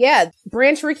so, yeah,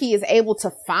 Branch Rickey is able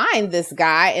to find this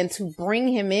guy and to bring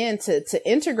him in to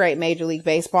integrate Major League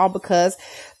Baseball because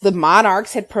the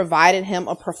Monarchs had provided him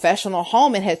a professional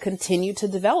home and had continued to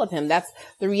develop him. That's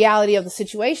the reality of the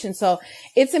situation. So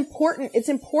it's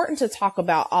important to talk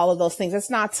about all of those things. It's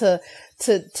not to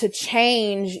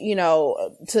change,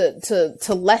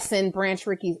 to lessen Branch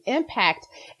Rickey's impact.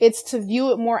 It's to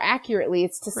view it more accurately.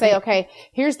 It's to say, okay,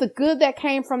 here's the good that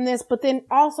came from this, but then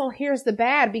also here's the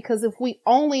bad, because if we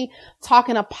only talk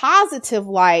in a positive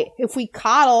light, if we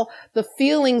coddle the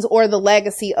feelings or the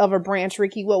legacy of a Branch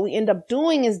Rickey, what we end up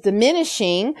doing is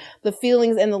diminishing the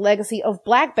feelings and the legacy of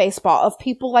Black baseball, of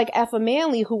people like Effa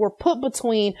Manley, who were put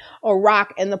between a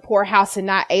rock and the poorhouse and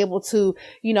not able to,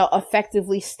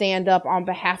 effectively stand up on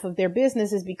behalf of their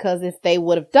businesses, because if they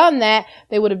would have done that,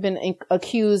 they would have been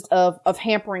accused of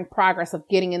hampering progress, of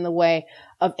getting in the way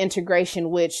of integration,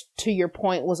 which, to your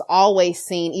point, was always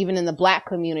seen, even in the Black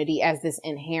community, as this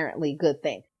inherently good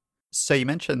thing. So you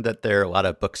mentioned that there are a lot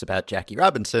of books about Jackie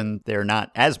Robinson. There are not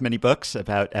as many books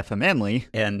about Effa Manley,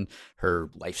 and her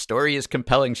life story is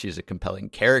compelling. She's a compelling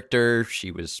character.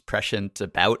 She was prescient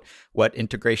about what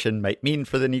integration might mean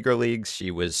for the Negro Leagues.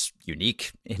 She was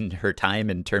unique in her time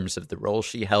in terms of the role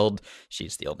she held.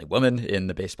 She's the only woman in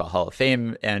the Baseball Hall of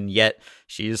Fame, and yet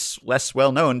she's less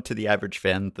well known to the average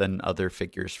fan than other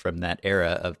figures from that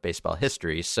era of baseball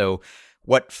history. So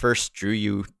what first drew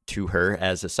you to her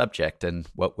as a subject, and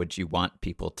what would you want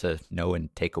people to know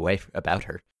and take away about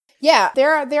her? Yeah,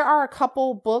 there are a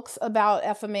couple books about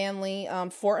Effa Manley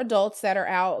for adults that are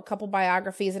out, a couple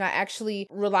biographies, and I actually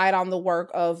relied on the work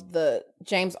of the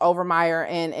James Overmeyer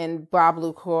and Bob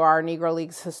Luke, who are Negro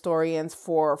Leagues historians,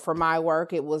 for my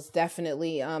work. It was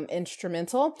definitely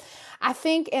instrumental. I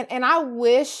think, and I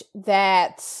wish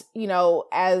that,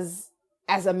 as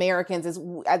Americans,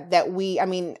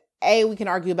 we can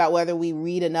argue about whether we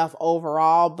read enough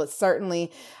overall, but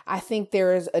certainly I think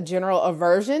there is a general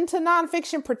aversion to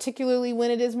nonfiction, particularly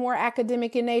when it is more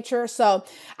academic in nature. So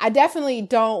I definitely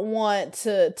don't want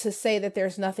to say that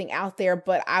there's nothing out there,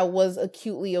 but I was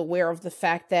acutely aware of the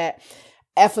fact that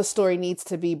Effa's story needs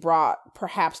to be brought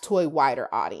perhaps to a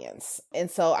wider audience. And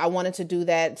so I wanted to do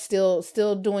that,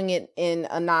 still doing it in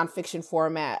a nonfiction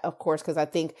format, of course, because I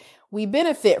think we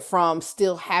benefit from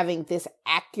still having this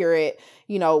accurate,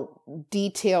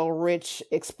 detail-rich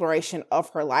exploration of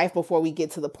her life before we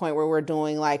get to the point where we're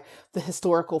doing like the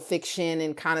historical fiction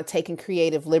and kind of taking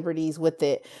creative liberties with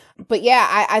it. But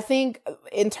yeah, I think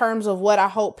in terms of what I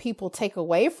hope people take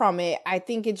away from it, I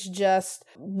think it's just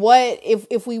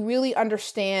if we really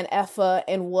understand Effa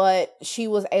and what she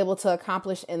was able to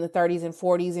accomplish in the 30s and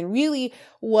 40s, and really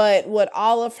what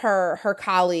all of her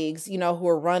colleagues, who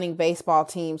are running baseball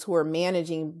teams, who are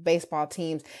managing baseball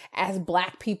teams as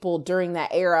Black people during that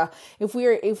era, if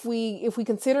we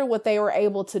consider what they were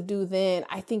able to do then,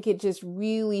 I think it just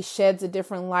really sheds a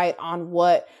different light on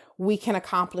what we can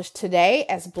accomplish today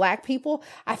as Black people.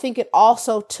 I think it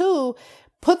also too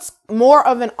puts more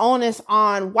of an onus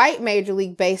on white Major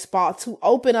League Baseball to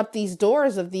open up these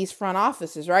doors of these front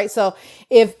offices, right? So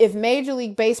if Major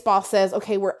League Baseball says,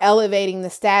 okay, we're elevating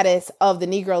the status of the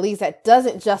Negro Leagues, that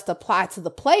doesn't just apply to the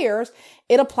players,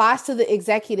 it applies to the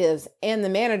executives and the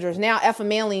managers. Now, Effa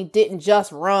Manley didn't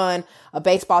just run a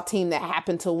baseball team that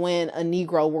happened to win a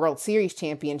Negro World Series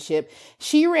championship.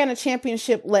 She ran a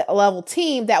championship level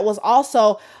team that was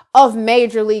also of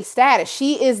Major League status.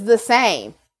 She is the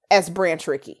same as Branch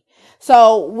Rickey.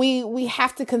 So we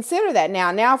have to consider that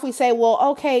now. Now, if we say, well,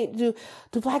 okay, do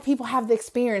Black people have the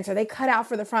experience? Are they cut out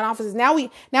for the front offices? Now we've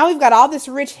got all this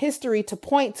rich history to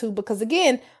point to, because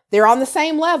again, they're on the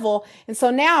same level. And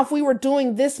so now if we were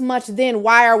doing this much then,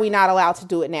 why are we not allowed to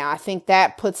do it now? I think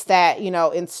that puts that,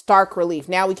 in stark relief.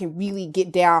 Now we can really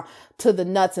get down to the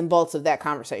nuts and bolts of that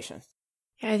conversation.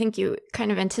 I think you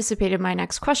kind of anticipated my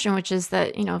next question, which is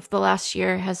that, if the last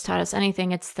year has taught us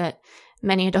anything, it's that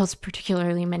many adults,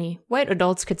 particularly many white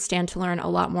adults, could stand to learn a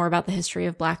lot more about the history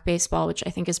of Black baseball, which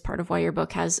I think is part of why your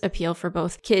book has appeal for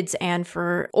both kids and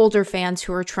for older fans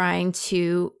who are trying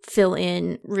to fill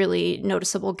in really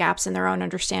noticeable gaps in their own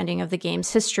understanding of the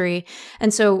game's history.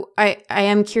 And so I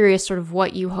am curious sort of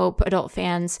what you hope adult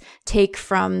fans take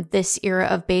from this era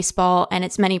of baseball and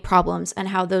its many problems, and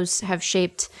how those have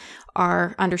shaped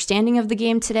our understanding of the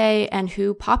game today and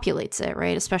who populates it,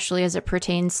 right? Especially as it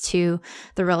pertains to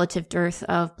the relative dearth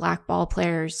of Black ball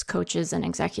players, coaches, and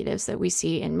executives that we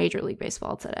see in Major League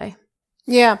Baseball today.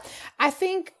 Yeah, I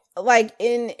think like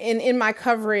in my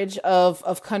coverage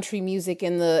of country music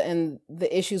and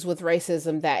the issues with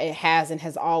racism that it has and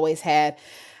has always had,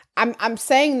 I'm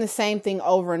saying the same thing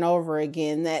over and over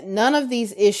again, that none of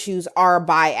these issues are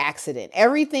by accident.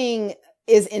 Everything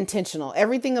is intentional.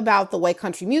 Everything about the way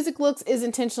country music looks is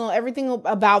intentional. Everything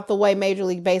about the way Major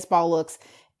League Baseball looks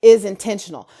is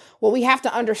intentional. What we have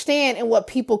to understand, and what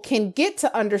people can begin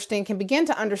to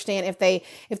understand if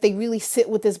they really sit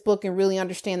with this book and really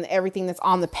understand everything that's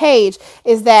on the page,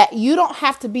 is that you don't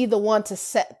have to be the one to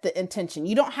set the intention.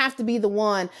 You don't have to be the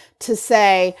one to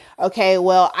say, okay,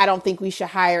 well, I don't think we should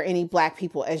hire any Black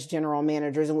people as general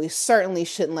managers, and we certainly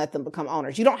shouldn't let them become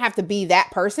owners. You don't have to be that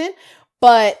person,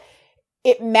 but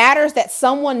it matters that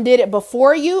someone did it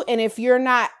before you. And if you're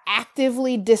not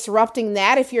actively disrupting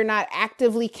that, if you're not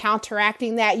actively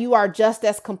counteracting that, you are just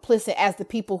as complicit as the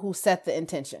people who set the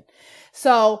intention.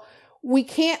 So we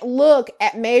can't look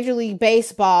at Major League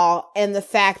Baseball and the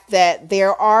fact that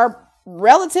there are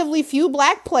relatively few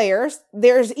Black players,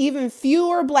 there's even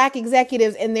fewer Black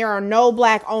executives, and there are no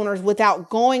Black owners without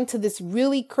going to this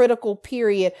really critical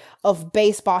period of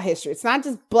baseball history. It's not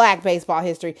just Black baseball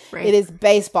history. Right. It is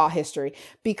baseball history,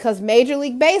 because Major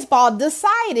League Baseball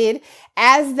decided,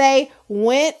 as they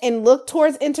went and looked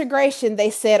towards integration, they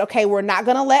said, okay, we're not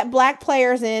going to let Black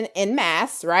players in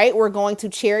mass, right? We're going to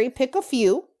cherry pick a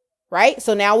few. Right.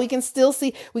 So now we can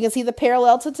see the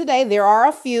parallel to today. There are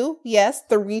a few, yes,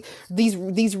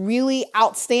 these really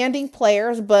outstanding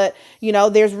players, but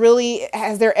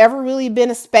has there ever really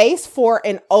been a space for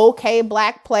an okay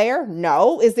Black player?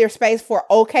 No. Is there space for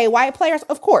okay white players?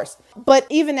 Of course. But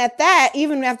even at that,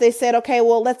 even if they said, okay,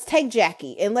 well, let's take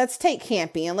Jackie and let's take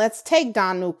Campy and let's take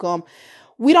Don Newcomb,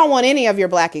 we don't want any of your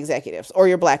Black executives or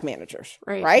your Black managers,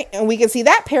 right? And we can see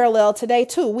that parallel today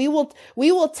too. We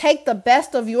will take the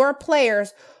best of your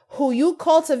players who you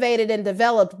cultivated and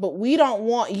developed, but we don't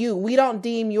want you. We don't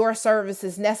deem your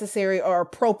services necessary or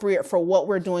appropriate for what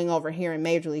we're doing over here in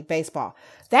Major League Baseball.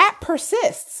 That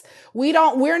persists.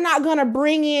 We're not going to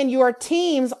bring in your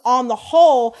teams on the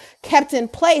whole kept in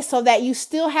place so that you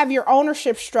still have your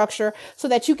ownership structure so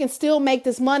that you can still make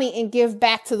this money and give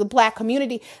back to the Black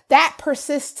community. That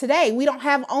persists today. We don't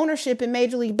have ownership in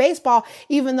Major League Baseball,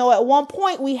 even though at one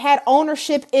point we had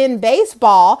ownership in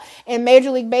baseball, and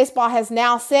Major League Baseball has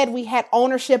now said we had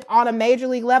ownership on a major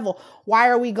league level. Why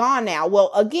are we gone now?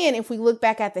 Well, again, if we look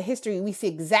back at the history, we see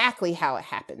exactly how it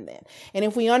happened then. And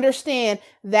if we understand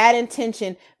that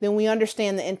intention, then we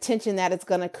understand the intention that it's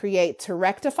going to create to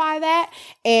rectify that.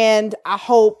 And I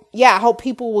hope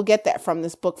people will get that from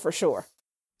this book for sure.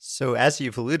 So as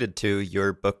you've alluded to,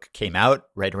 your book came out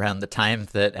right around the time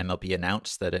that MLB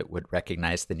announced that it would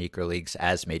recognize the Negro Leagues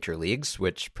as major leagues,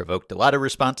 which provoked a lot of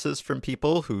responses from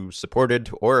people who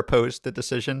supported or opposed the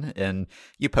decision. And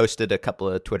you posted a couple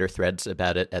of Twitter threads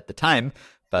about it at the time,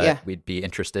 but we'd be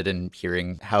interested in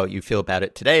hearing how you feel about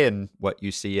it today and what you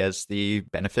see as the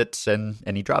benefits and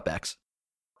any drawbacks.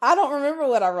 I don't remember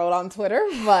what I wrote on Twitter,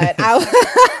 but I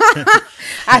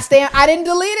didn't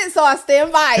delete it, so I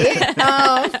stand by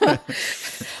it.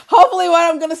 Hopefully what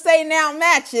I'm going to say now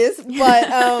matches,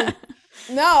 but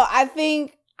no, I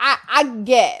think I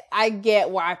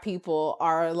get why people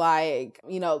are like,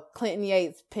 Clinton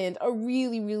Yates penned a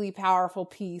really, really powerful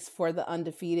piece for The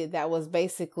Undefeated that was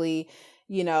basically,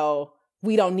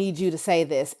 we don't need you to say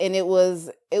this. And it was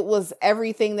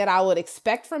everything that I would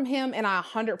expect from him. And I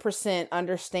 100%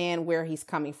 understand where he's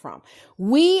coming from.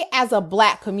 We as a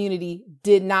Black community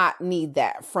did not need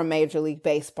that from Major League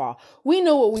Baseball. We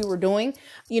knew what we were doing.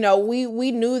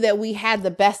 We knew that we had the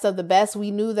best of the best.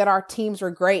 We knew that our teams were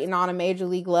great and on a major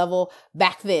league level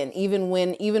back then, even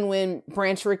when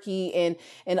Branch Rickey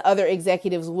and other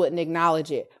executives wouldn't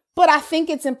acknowledge it. But I think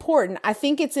it's important. I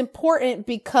think it's important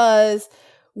because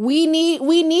we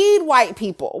need white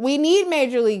people. We need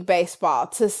Major League Baseball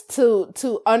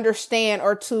to understand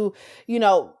or to,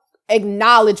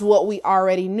 acknowledge what we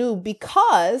already knew,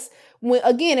 because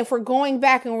if we're going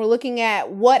back and we're looking at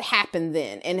what happened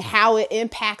then and how it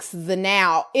impacts the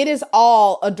now, it is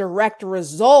all a direct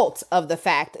result of the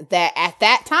fact that at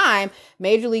that time,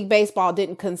 Major League Baseball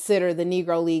didn't consider the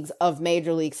Negro Leagues of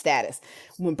major league status.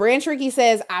 When Branch Rickey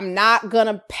says, I'm not going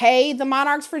to pay the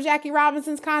Monarchs for Jackie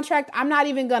Robinson's contract, I'm not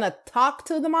even going to talk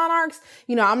to the Monarchs.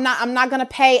 I'm not going to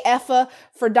pay Effa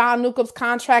for Don Newcomb's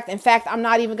contract. In fact, I'm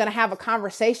not even going to have a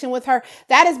conversation with her.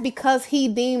 That is because he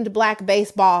deemed Black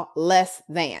baseball less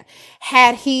than.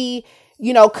 Had he,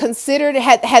 considered,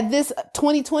 had this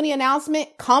 2020 announcement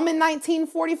come in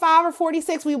 1945 or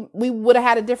 46, we would have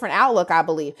had a different outlook, I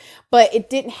believe, but it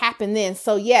didn't happen then.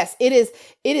 So yes, it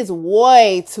is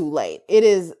way too late. It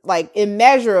is like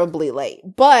immeasurably late,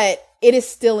 but it is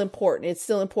still important. It's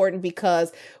still important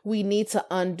because we need to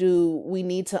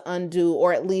undo,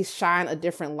 or at least shine a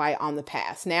different light on the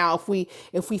past. Now,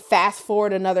 if we fast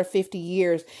forward another 50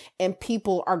 years and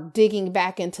people are digging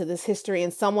back into this history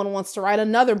and someone wants to write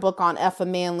another book on Effa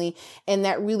Manley and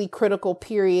that really critical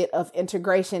period of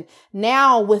integration,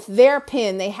 now with their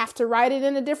pen, they have to write it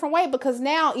in a different way, because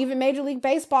now even Major League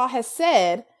Baseball has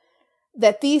said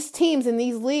that these teams in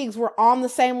these leagues were on the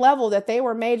same level, that they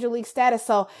were major league status.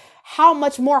 So how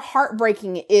much more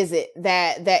heartbreaking is it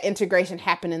that integration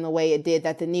happened in the way it did,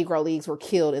 that the Negro leagues were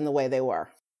killed in the way they were?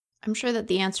 I'm sure that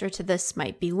the answer to this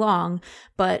might be long,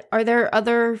 but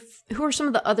who are some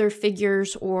of the other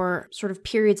figures or sort of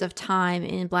periods of time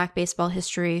in Black baseball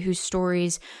history whose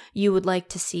stories you would like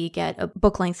to see get a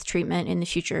book-length treatment in the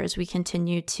future as we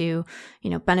continue to,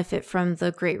 benefit from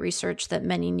the great research that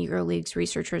many Negro Leagues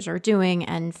researchers are doing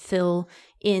and fill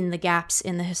in the gaps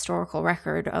in the historical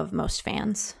record of most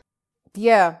fans?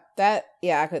 I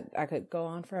could go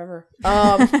on forever.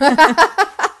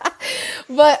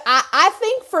 But I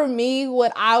think for me,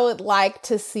 what I would like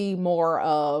to see more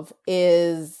of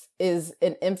is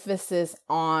an emphasis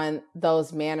on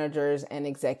those managers and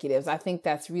executives. I think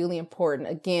that's really important,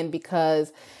 again,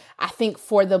 because I think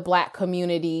for the Black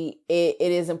community, it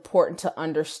is important to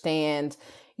understand,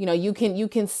 you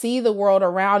can see the world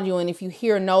around you. And if you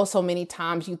hear no so many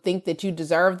times, you think that you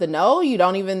deserve the no. You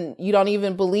don't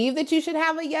even believe that you should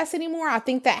have a yes anymore. I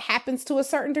think that happens to a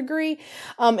certain degree.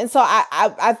 And so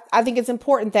I think it's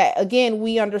important that, again,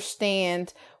 we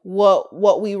understand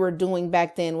what we were doing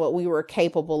back then, what we were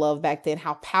capable of back then,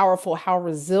 how powerful, how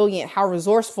resilient, how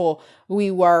resourceful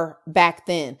we were back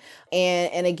then.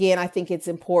 And again, I think it's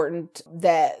important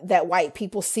that white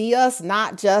people see us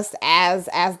not just as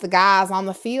the guys on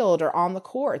the field or on the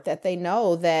court, that they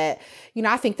know that,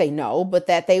 I think they know, but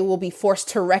that they will be forced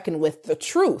to reckon with the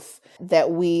truth that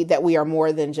we are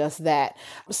more than just that.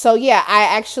 So yeah, I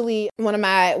actually, one of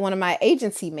my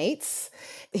agency mates,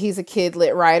 he's a kid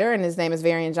lit writer and his name is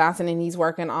Varian Johnson, and he's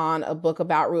working on a book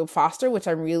about Rube Foster, which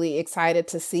I'm really excited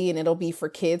to see, and it'll be for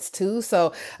kids too.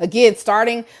 So again,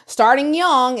 starting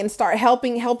young and start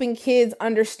helping kids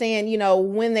understand,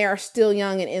 when they are still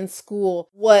young and in school,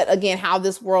 how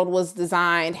this world was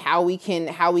designed, how we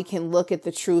can look at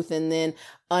the truth and then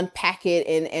unpack it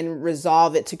and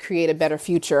resolve it to create a better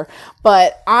future.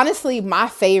 But honestly, my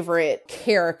favorite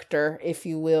character, if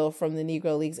you will, from the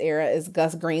Negro Leagues era is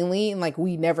Gus Greenlee. And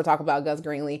we never talk about Gus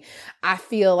Greenlee. I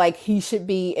feel like he should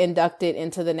be inducted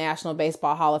into the National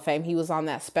Baseball Hall of Fame. He was on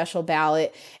that special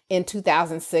ballot in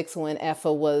 2006 when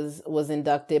Effa was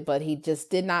inducted, but he just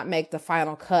did not make the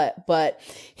final cut. But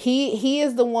he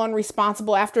is the one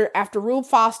responsible after Rube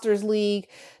Foster's league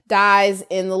dies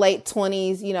in the late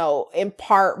 20s, in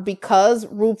part because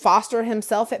Rube Foster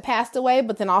himself had passed away,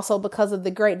 but then also because of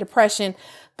the Great Depression.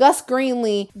 Gus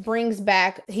Greenlee brings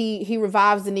back, he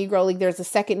revives the Negro League. There's a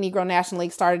second Negro National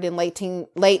League started in late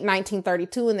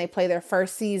 1932, and they play their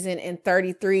first season in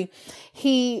 33.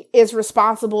 He is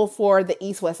responsible for the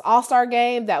East-West All-Star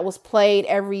game that was played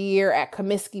every year at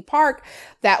Comiskey Park.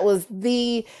 That was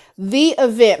the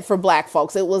event for Black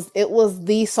folks. It was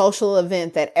the social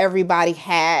event that everybody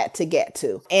had to get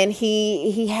to. And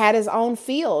he had his own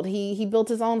field. He built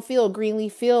his own field,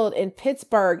 Greenlee Field in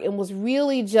Pittsburgh, and was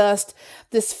really just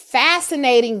this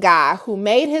fascinating guy who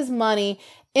made his money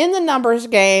in the numbers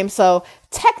game. So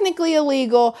technically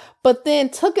illegal, but then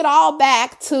took it all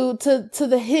back to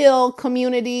the Hill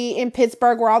community in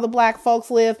Pittsburgh where all the Black folks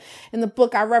live. In the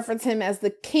book, I reference him as the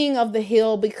king of the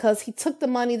Hill because he took the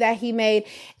money that he made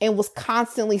and was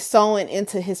constantly sowing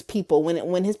into his people.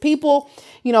 When his people,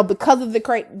 because of the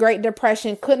Great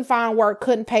Depression, couldn't find work,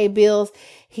 couldn't pay bills,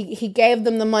 he gave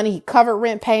them the money. He covered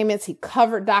rent payments. He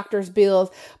covered doctors' bills,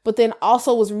 but then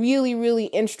also was really, really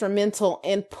instrumental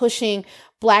in pushing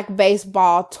Black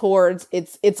baseball towards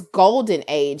its golden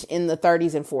age in the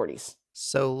 30s and 40s.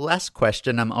 So last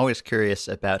question, I'm always curious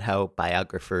about how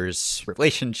biographers'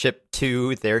 relationship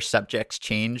to their subjects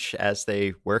change as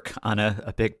they work on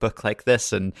a big book like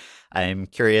this. And I'm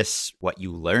curious what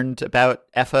you learned about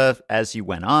Effa as you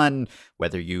went on,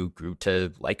 whether you grew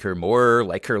to like her more,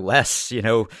 like her less,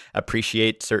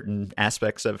 appreciate certain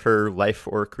aspects of her life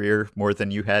or career more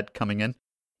than you had coming in.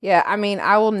 Yeah, I mean,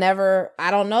 I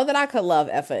don't know that I could love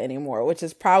Effa anymore, which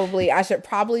is I should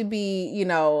probably be,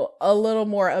 a little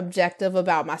more objective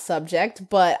about my subject,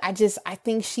 but I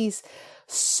think she's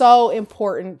so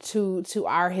important to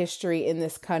our history in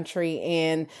this country.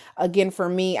 And again, for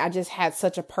me, I just had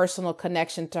such a personal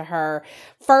connection to her.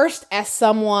 First, as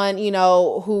someone,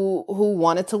 who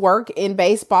wanted to work in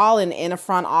baseball and in a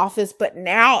front office, but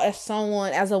now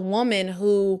as a woman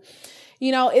who,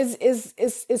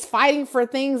 is fighting for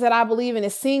things that I believe in,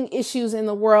 is seeing issues in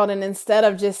the world. And instead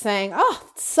of just saying, oh,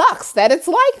 it sucks that it's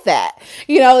like that,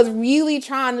 is really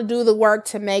trying to do the work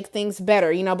to make things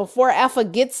better. Before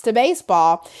Effa gets to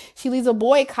baseball, she leads a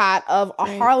boycott of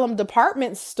a Harlem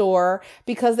department store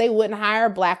because they wouldn't hire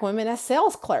Black women as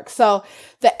sales clerks. So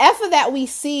the Effa that we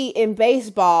see in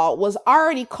baseball was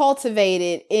already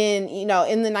cultivated in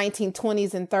the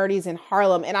 1920s and 30s in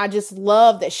Harlem. And I just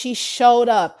love that she showed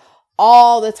up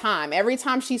all the time. Every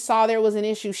time she saw there was an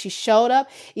issue, she showed up,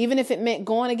 even if it meant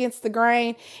going against the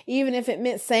grain, even if it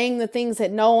meant saying the things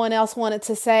that no one else wanted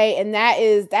to say. And that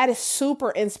is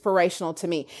super inspirational to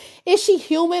me. Is she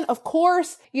human? Of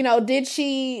course. Did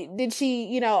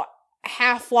she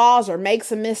have flaws or make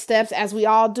some missteps, as we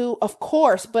all do? Of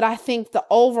course. But I think the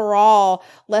overall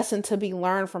lesson to be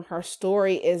learned from her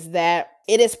story is that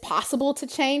it is possible to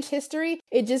change history.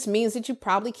 It just means that you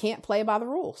probably can't play by the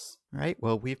rules. All right.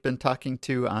 Well, we've been talking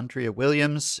to Andrea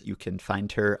Williams. You can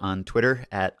find her on Twitter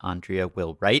at Andrea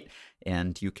Will Write,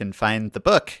 and you can find the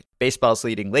book, Baseball's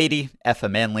Leading Lady, Effa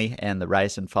Manley, and the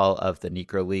Rise and Fall of the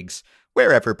Negro Leagues,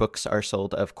 wherever books are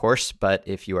sold, of course. But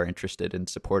if you are interested in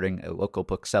supporting a local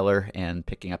bookseller and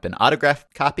picking up an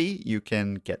autographed copy, you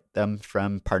can get them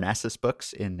from Parnassus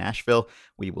Books in Nashville.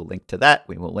 We will link to that.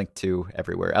 We will link to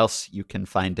everywhere else you can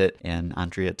find it. And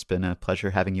Andrea, it's been a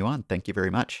pleasure having you on. Thank you very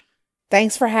much.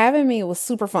 Thanks for having me. It was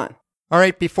super fun. All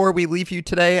right, before we leave you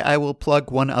today, I will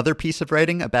plug one other piece of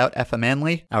writing about Effa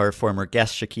Manley. Our former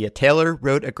guest, Shakia Taylor,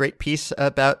 wrote a great piece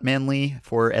about Manley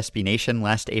for SB Nation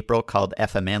last April called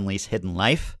Effa Manley's Hidden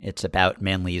Life. It's about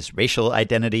Manley's racial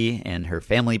identity and her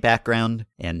family background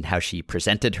and how she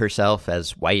presented herself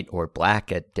as white or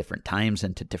Black at different times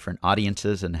and to different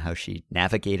audiences and how she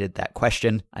navigated that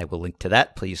question. I will link to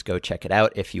that. Please go check it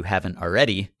out if you haven't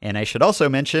already. And I should also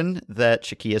mention that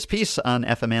Shakia's piece on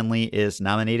Effa Manley is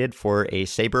nominated for a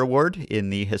SABR Award in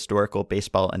the Historical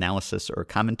Baseball Analysis or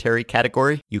Commentary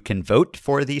category. You can vote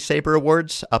for the SABR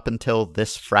Awards up until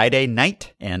this Friday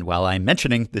night. And while I'm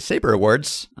mentioning the SABR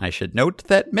Awards, I should note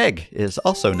that Meg is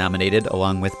also nominated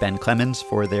along with Ben Clemens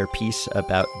for their piece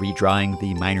about redrawing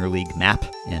the minor league map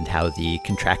and how the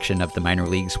contraction of the minor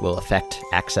leagues will affect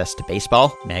access to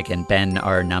baseball. Meg and Ben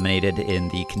are nominated in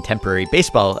the Contemporary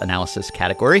Baseball Analysis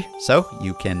category, so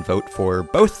you can vote for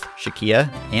both Shakia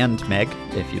and Meg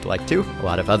if you'd like to. A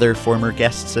lot of other former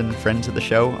guests and friends of the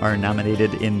show are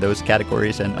nominated in those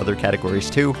categories and other categories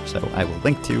too, so I will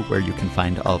link to where you can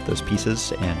find all of those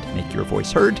pieces and make your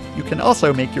voice heard. You can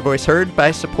also make your voice heard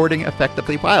by supporting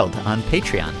Effectively Wild on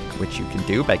Patreon, which you can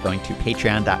do by going to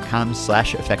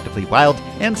patreon.com/effectivelywild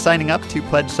and signing up to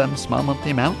pledge some small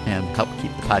monthly amount and help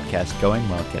keep the podcast going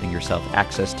while getting yourself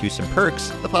access to some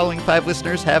perks. The following 5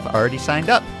 listeners have already signed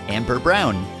up: Amber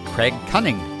Brown, Craig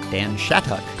Cunning, Dan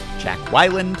Shattuck, Jack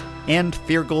Weiland, and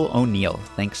Feargal O'Neill.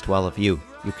 Thanks to all of you.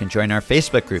 You can join our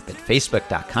Facebook group at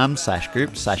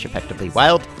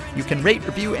facebook.com/group/effectivelywild. You can rate,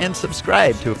 review, and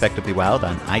subscribe to Effectively Wild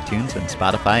on iTunes and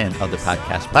Spotify and other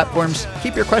podcast platforms.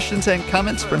 Keep your questions and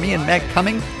comments for me and Meg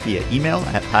coming via email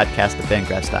at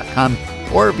podcast@fangraphs.com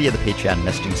or via the Patreon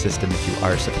messaging system if you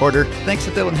are a supporter. Thanks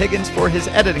to Dylan Higgins for his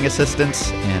editing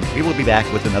assistance, and we will be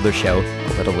back with another show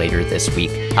a little later this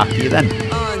week. Talk to you then.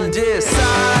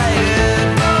 Undecided.